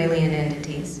with two alien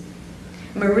entities.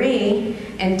 Marie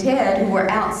and Ted, who were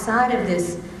outside of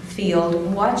this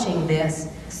field watching this,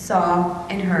 saw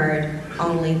and heard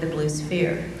only the blue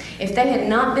sphere. If they had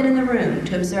not been in the room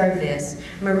to observe this,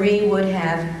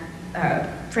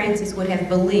 Frances would have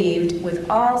believed with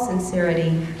all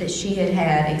sincerity that she had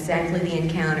had exactly the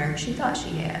encounter she thought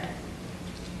she had,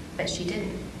 but she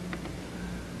didn't.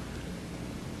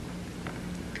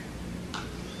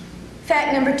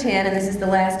 Fact number 10, and this is the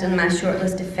last on my short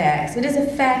list of facts. It is a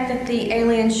fact that the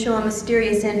aliens show a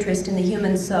mysterious interest in the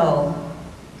human soul.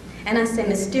 And I say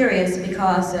mysterious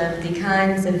because of the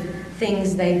kinds of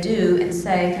things they do and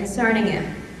say concerning it.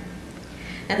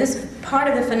 Now, this part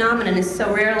of the phenomenon is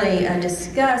so rarely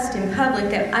discussed in public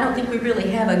that I don't think we really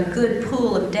have a good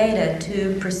pool of data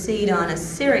to proceed on a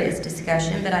serious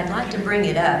discussion, but I'd like to bring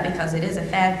it up because it is a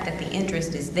fact that the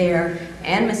interest is there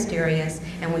and mysterious,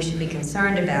 and we should be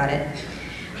concerned about it.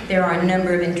 There are a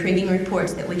number of intriguing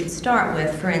reports that we could start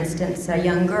with. For instance, a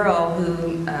young girl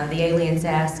who the aliens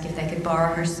asked if they could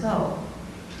borrow her soul.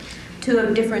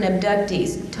 Two different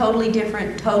abductees, totally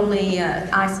different, totally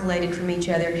isolated from each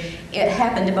other. It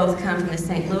happened to both come from the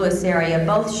St. Louis area,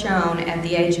 both shown at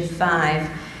the age of 5,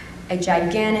 a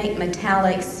gigantic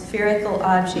metallic spherical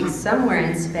object somewhere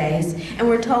in space, and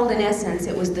we're told in essence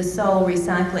it was the Soul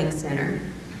Recycling Center.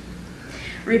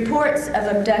 Reports of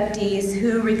abductees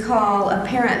who recall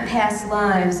apparent past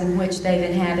lives in which they've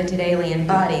inhabited alien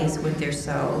bodies with their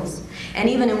souls. And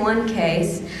even in one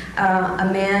case, a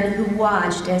man who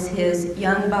watched as his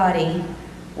young body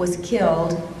was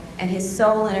killed and his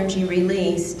soul energy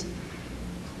released,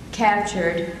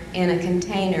 captured in a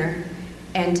container,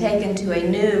 and taken to a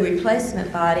new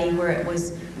replacement body where it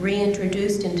was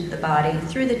reintroduced into the body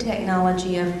through the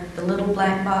technology of the little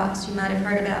black box you might have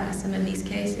heard about in some of these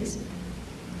cases.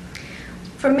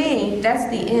 For me, that's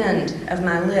the end of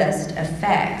my list of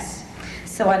facts.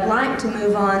 So I'd like to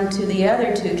move on to the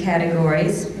other two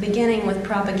categories, beginning with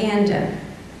propaganda.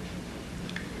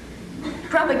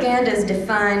 Propaganda is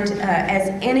defined as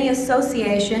any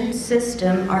association,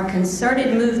 system, or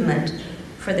concerted movement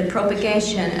for the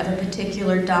propagation of a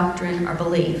particular doctrine or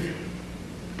belief.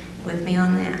 With me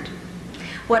on that.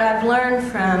 What I've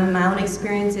learned from my own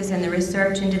experiences and the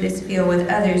research into this field with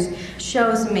others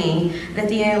shows me that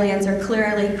the aliens are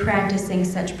clearly practicing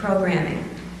such programming.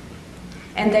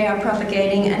 And they are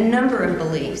propagating a number of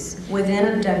beliefs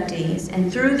within abductees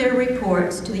and through their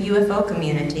reports to the UFO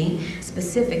community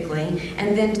specifically,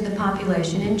 and then to the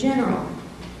population in general.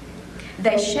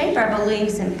 They shape our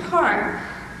beliefs in part,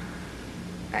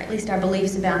 or at least our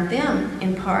beliefs about them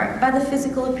in part, by the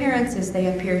physical appearances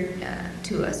they appear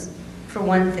to us, for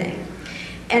one thing.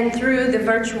 And through the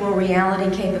virtual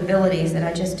reality capabilities that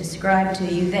I just described to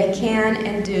you, they can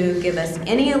and do give us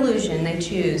any illusion they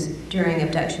choose during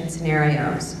abduction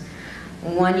scenarios.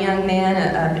 One young man,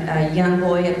 a young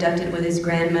boy abducted with his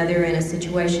grandmother in a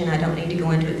situation I don't need to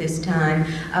go into at this time,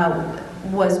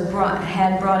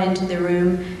 had brought into the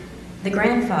room the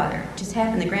grandfather. It just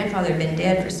happened the grandfather had been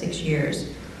dead for 6 years.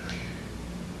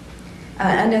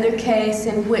 Another case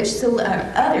in which,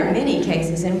 many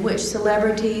cases in which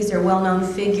celebrities or well-known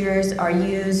figures are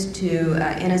used to,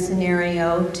 in a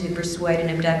scenario, to persuade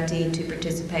an abductee to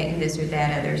participate in this or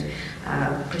that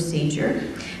other procedure.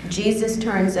 Jesus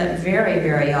turns up very,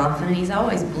 very often, and he's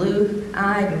always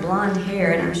blue-eyed and blonde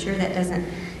hair, and I'm sure that doesn't,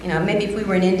 maybe if we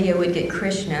were in India we'd get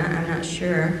Krishna, I'm not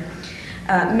sure.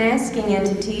 Masking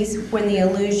entities when the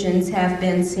illusions have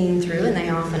been seen through, and they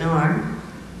often are.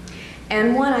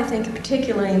 And one I think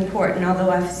particularly important,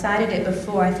 although I've cited it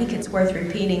before, I think it's worth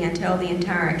repeating. I tell the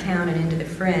entire account and Into the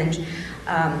Fringe.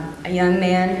 A young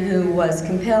man who was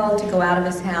compelled to go out of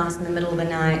his house in the middle of the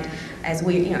night. As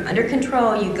we, under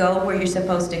control, you go where you're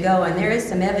supposed to go, and there is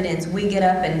some evidence we get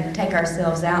up and take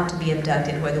ourselves out to be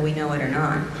abducted, whether we know it or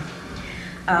not.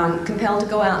 Compelled to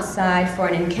go outside for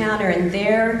an encounter, and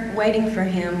there, waiting for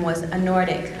him, was a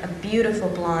Nordic, a beautiful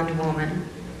blonde woman.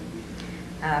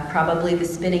 Probably the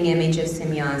spitting image of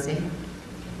Semyazi,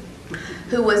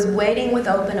 who was waiting with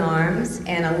open arms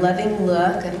and a loving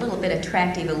look, a little bit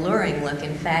attractive, alluring look,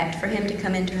 in fact, for him to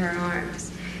come into her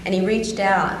arms. And he reached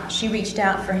out, she reached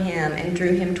out for him and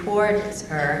drew him towards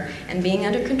her, and being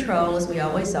under control, as we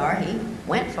always are, he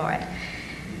went for it.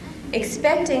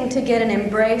 Expecting to get an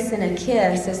embrace and a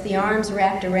kiss, as the arms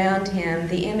wrapped around him,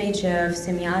 the image of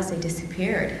Semyazi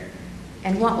disappeared.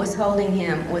 And what was holding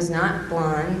him was not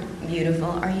blonde,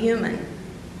 beautiful, or human.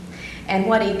 And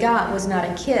what he got was not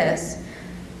a kiss,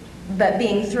 but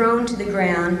being thrown to the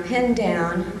ground, pinned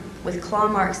down, with claw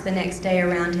marks the next day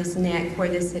around his neck where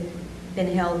this had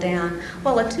been held down,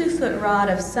 while a 2-foot rod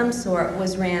of some sort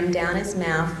was rammed down his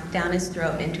mouth, down his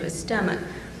throat, and into his stomach,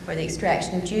 where the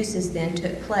extraction of juices then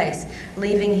took place,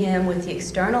 leaving him with the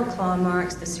external claw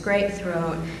marks, the scraped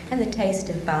throat, and the taste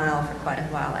of bile for quite a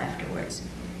while afterwards.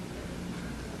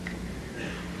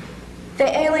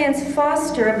 The aliens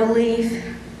foster a belief,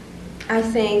 I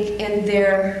think, in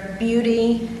their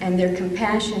beauty and their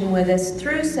compassion with us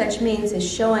through such means as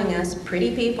showing us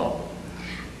pretty people.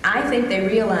 I think they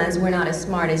realize we're not as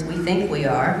smart as we think we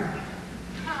are,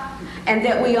 and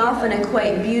that we often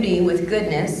equate beauty with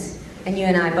goodness, and you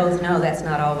and I both know that's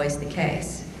not always the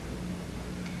case.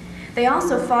 They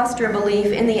also foster a belief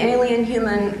in the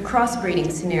alien-human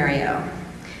crossbreeding scenario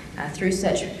through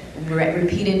such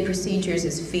repeated procedures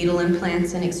as fetal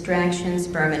implants and extractions,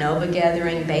 sperm and ova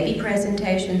gathering, baby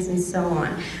presentations, and so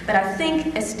on. But I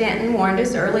think, as Stanton warned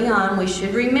us early on, we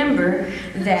should remember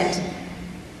that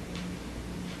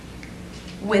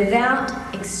without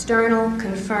external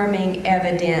confirming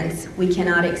evidence, we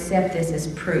cannot accept this as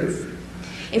proof.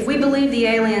 If we believe the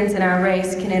aliens in our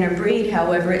race can interbreed,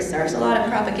 however, it serves a lot of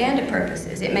propaganda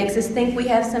purposes. It makes us think we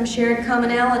have some shared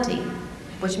commonality,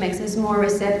 which makes us more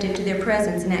receptive to their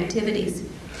presence and activities.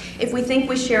 If we think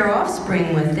we share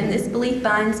offspring with them, this belief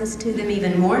binds us to them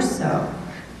even more so,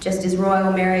 just as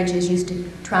royal marriages used to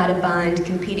try to bind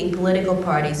competing political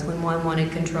parties when one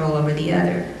wanted control over the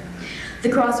other. The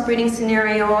crossbreeding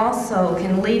scenario also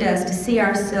can lead us to see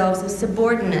ourselves as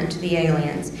subordinate to the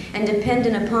aliens and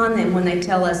dependent upon them when they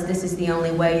tell us this is the only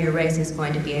way your race is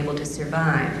going to be able to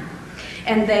survive.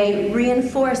 And they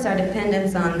reinforce our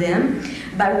dependence on them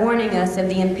by warning us of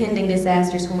the impending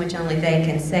disasters from which only they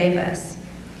can save us.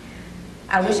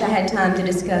 I wish I had time to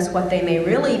discuss what they may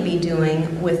really be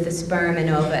doing with the sperm and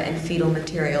ova and fetal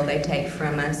material they take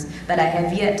from us, but I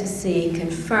have yet to see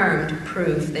confirmed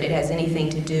proof that it has anything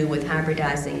to do with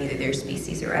hybridizing either their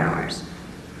species or ours.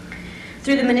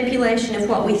 Through the manipulation of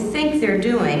what we think they're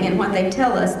doing and what they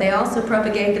tell us, they also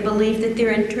propagate the belief that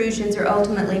their intrusions are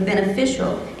ultimately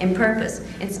beneficial in purpose,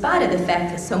 in spite of the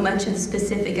fact that so much of the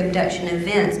specific abduction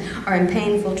events are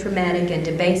painful, traumatic, and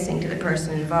debasing to the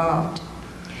person involved.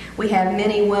 We have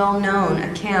many well-known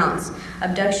accounts,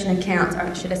 abduction accounts,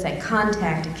 or should I say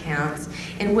contact accounts,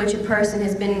 in which a person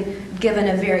has been given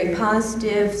a very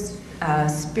positive,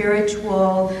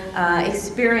 spiritual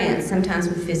experience, sometimes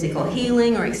with physical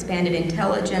healing or expanded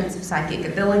intelligence, psychic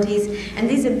abilities, and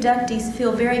these abductees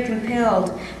feel very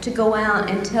compelled to go out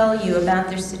and tell you about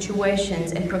their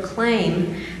situations and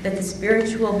proclaim that the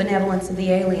spiritual benevolence of the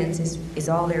aliens is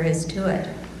all there is to it.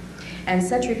 And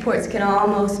such reports can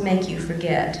almost make you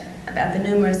forget about the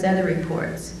numerous other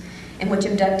reports in which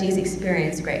abductees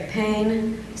experience great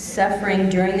pain, suffering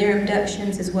during their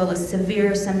abductions, as well as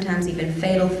severe, sometimes even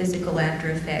fatal physical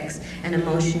after effects and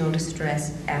emotional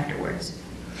distress afterwards.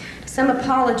 Some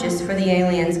apologists for the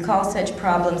aliens call such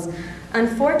problems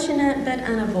unfortunate but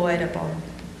unavoidable,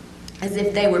 as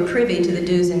if they were privy to the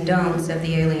do's and don'ts of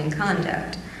the alien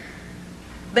conduct.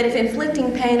 But if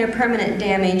inflicting pain or permanent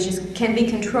damage can be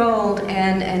controlled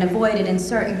and avoided in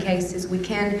certain cases, we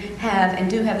can have and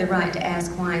do have the right to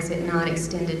ask, why is it not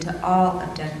extended to all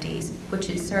abductees, which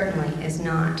it certainly is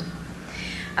not.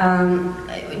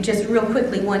 Just real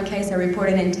quickly, one case I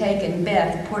reported in Taken,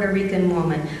 Beth, a Puerto Rican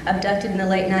woman, abducted in the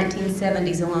late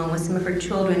 1970s along with some of her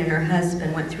children and her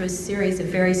husband, went through a series of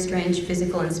very strange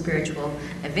physical and spiritual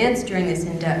events during this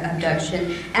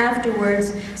abduction.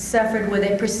 Afterwards, suffered with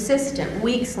a persistent,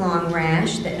 weeks-long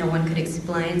rash that no one could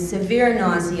explain, severe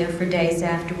nausea for days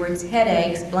afterwards,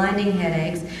 headaches, blinding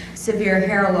headaches, severe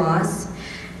hair loss,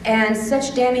 and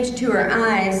such damage to her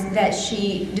eyes that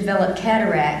she developed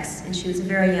cataracts, and she was a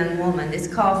very young woman. This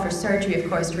called for surgery, of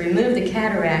course, to remove the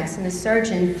cataracts, and the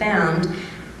surgeon found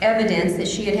evidence that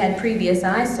she had had previous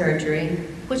eye surgery,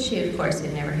 which she, of course,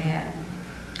 had never had.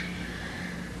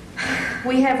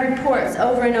 We have reports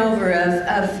over and over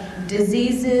of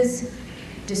diseases,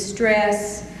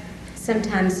 distress,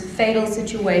 sometimes fatal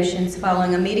situations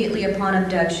following immediately upon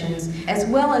abductions, as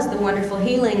well as the wonderful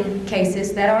healing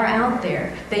cases that are out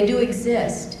there. They do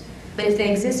exist, but if they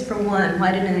exist for one,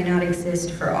 why do they not exist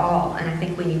for all? And I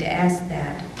think we need to ask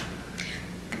that.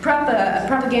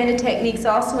 Propaganda techniques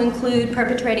also include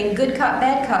perpetrating good cop,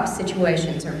 bad cop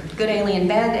situations, or good alien,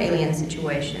 bad alien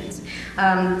situations.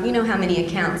 You know how many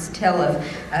accounts tell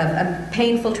of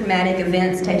painful, traumatic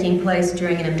events taking place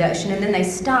during an abduction, and then they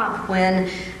stop when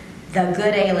the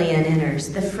good alien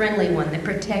enters, the friendly one, the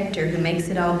protector who makes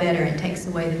it all better and takes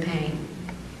away the pain.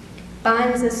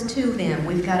 Binds us to them.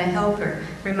 We've got a helper.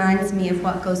 Reminds me of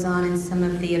what goes on in some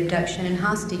of the abduction and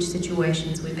hostage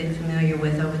situations we've been familiar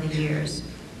with over the years.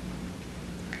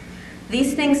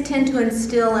 These things tend to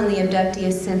instill in the abductee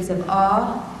a sense of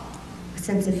awe, a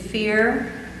sense of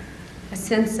fear, a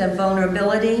sense of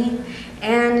vulnerability,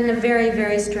 and in a very,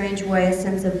 very strange way, a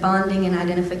sense of bonding and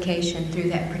identification through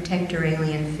that protector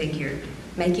alien figure,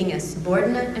 making us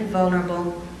subordinate and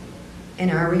vulnerable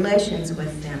in our relations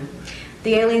with them.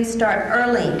 The aliens start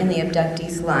early in the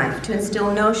abductee's life to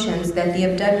instill notions that the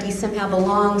abductee somehow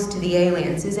belongs to the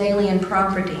aliens, is alien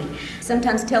property,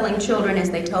 sometimes telling children, as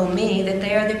they told me, that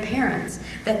they are their parents,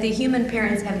 that the human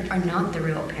parents are not the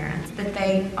real parents,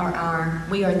 that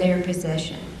we are their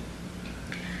possession.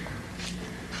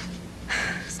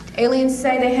 Aliens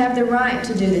say they have the right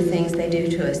to do the things they do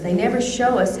to us. They never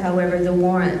show us, however, the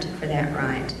warrant for that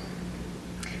right.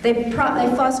 They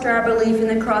foster our belief in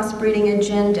the crossbreeding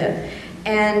agenda.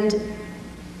 And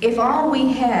if all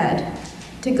we had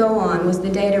to go on was the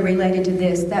data related to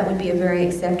this, that would be a very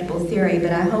acceptable theory,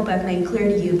 but I hope I've made clear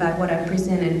to you by what I've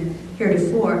presented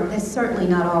heretofore, that's certainly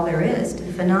not all there is to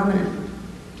the phenomenon.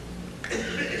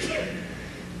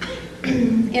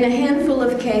 In a handful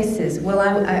of cases, well,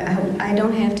 I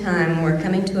don't have time, we're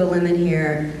coming to a limit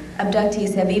here,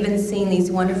 abductees have even seen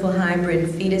these wonderful hybrid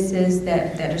fetuses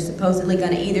that are supposedly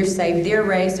going to either save their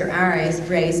race or our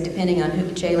race, depending on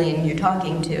which alien you're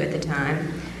talking to at the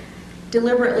time,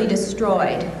 deliberately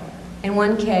destroyed. In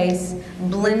one case,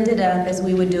 blended up as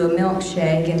we would do a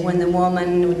milkshake, and when the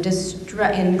woman,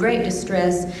 in great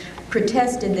distress,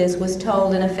 protested this, was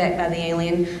told in effect by the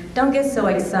alien, "Don't get so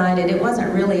excited, it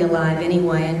wasn't really alive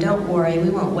anyway, and don't worry, we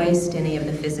won't waste any of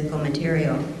the physical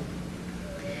material."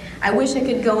 I wish I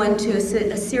could go into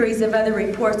a series of other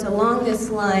reports along this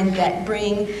line that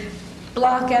bring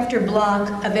block after block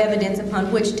of evidence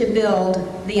upon which to build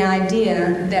the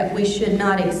idea that we should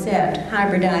not accept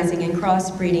hybridizing and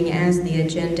crossbreeding as the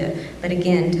agenda. But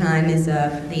again, time is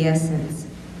of the essence.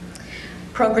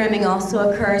 Programming also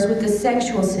occurs with the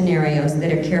sexual scenarios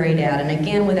that are carried out, and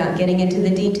again, without getting into the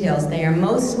details, they are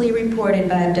mostly reported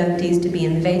by abductees to be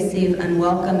invasive,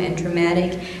 unwelcome, and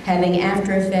traumatic, having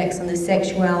after effects on the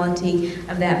sexuality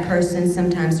of that person,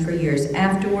 sometimes for years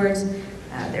afterwards.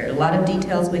 There are a lot of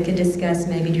details we could discuss,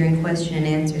 maybe during question and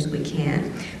answers we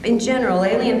can. In general,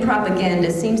 alien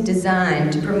propaganda seems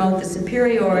designed to promote the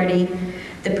superiority,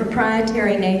 the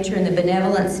proprietary nature, and the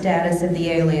benevolent status of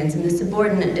the aliens, and the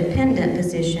subordinate dependent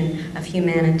position of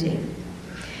humanity.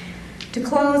 To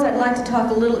close, I'd like to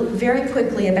talk very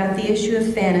quickly about the issue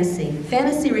of fantasy.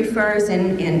 Fantasy refers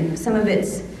in some of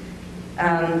its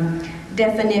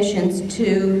definitions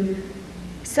to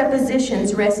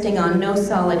suppositions resting on no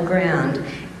solid ground.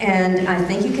 And I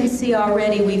think you can see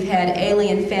already we've had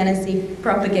alien fantasy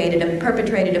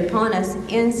perpetrated upon us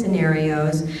in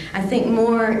scenarios. I think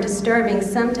more disturbing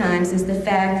sometimes is the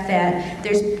fact that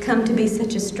there's come to be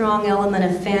such a strong element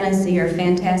of fantasy or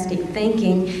fantastic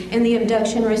thinking in the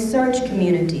abduction research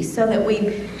community, so that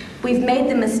we've made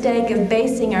the mistake of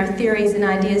basing our theories and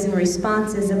ideas and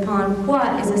responses upon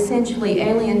what is essentially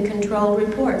alien-controlled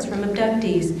reports from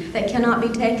abductees that cannot be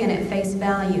taken at face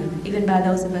value, even by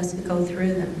those of us who go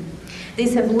through them.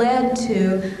 These have led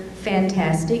to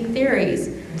fantastic theories,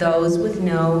 those with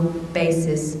no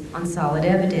basis on solid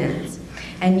evidence.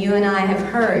 And you and I have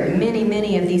heard many,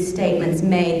 many of these statements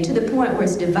made to the point where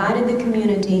it's divided the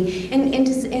community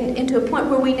into a point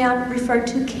where we now refer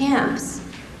to camps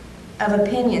of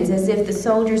opinions, as if the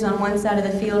soldiers on one side of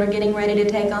the field are getting ready to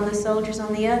take on the soldiers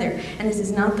on the other. And this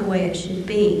is not the way it should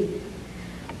be.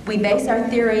 We base our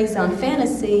theories on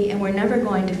fantasy, and we're never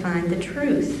going to find the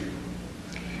truth.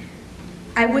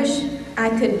 I wish I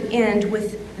could end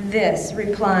with this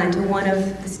reply to one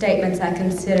of the statements I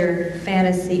consider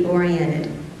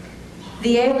fantasy-oriented.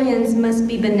 The aliens must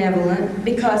be benevolent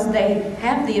because they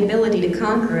have the ability to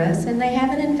conquer us, and they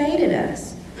haven't invaded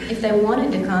us. If they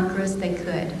wanted to conquer us, they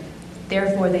could.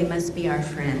 Therefore, they must be our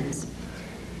friends.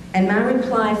 And my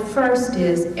reply first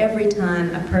is, every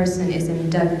time a person is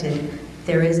abducted,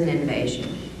 there is an invasion.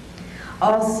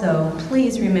 Also,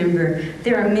 please remember,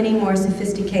 there are many more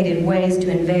sophisticated ways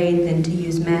to invade than to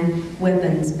use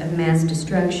weapons of mass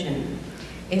destruction.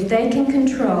 If they can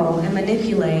control and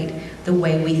manipulate the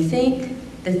way we think,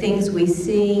 the things we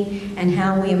see, and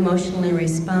how we emotionally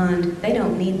respond, they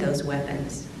don't need those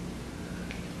weapons.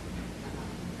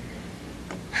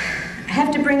 I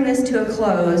have to bring this to a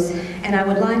close, and I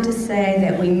would like to say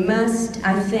that we must,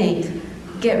 I think,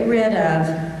 get rid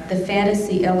of the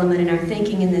fantasy element in our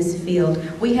thinking in this field.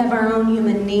 We have our own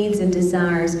human needs and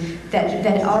desires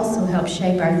that also help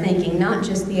shape our thinking, not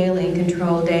just the alien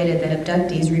control data that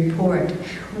abductees report.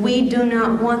 We do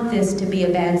not want this to be a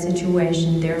bad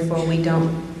situation, therefore we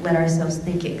don't let ourselves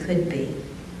think it could be.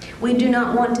 We do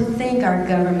not want to think our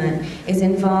government is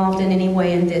involved in any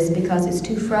way in this because it's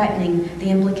too frightening.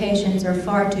 The implications are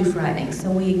far too frightening,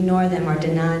 so we ignore them or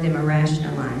deny them or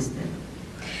rationalize them.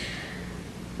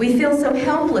 We feel so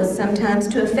helpless sometimes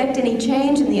to affect any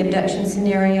change in the abduction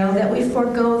scenario that we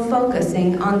forego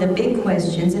focusing on the big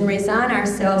questions and resign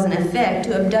ourselves in effect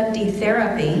to abductee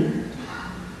therapy,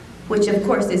 which of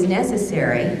course is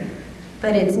necessary,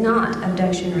 but it's not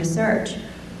abduction research.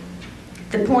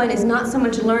 The point is not so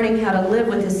much learning how to live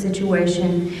with the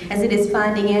situation as it is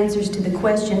finding answers to the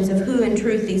questions of who in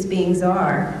truth these beings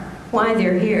are, why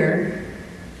they're here,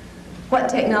 what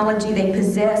technology they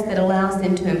possess that allows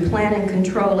them to implant and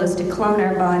control us, to clone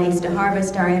our bodies, to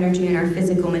harvest our energy and our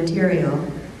physical material,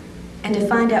 and to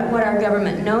find out what our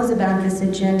government knows about this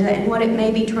agenda and what it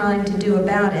may be trying to do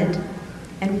about it,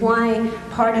 and why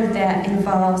part of that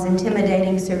involves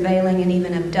intimidating, surveilling, and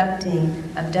even abducting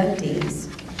abductees.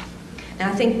 And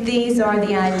I think these are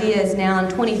the ideas now on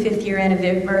 25th year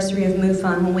anniversary of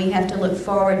MUFON, when we have to look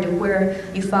forward to where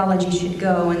ufology should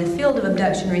go. In the field of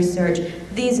abduction research,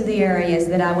 these are the areas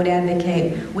that I would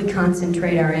advocate we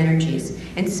concentrate our energies,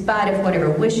 in spite of whatever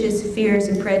wishes, fears,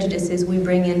 and prejudices we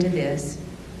bring into this.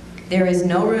 There is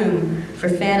no room for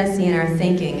fantasy in our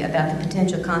thinking about the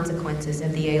potential consequences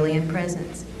of the alien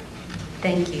presence.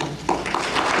 Thank you.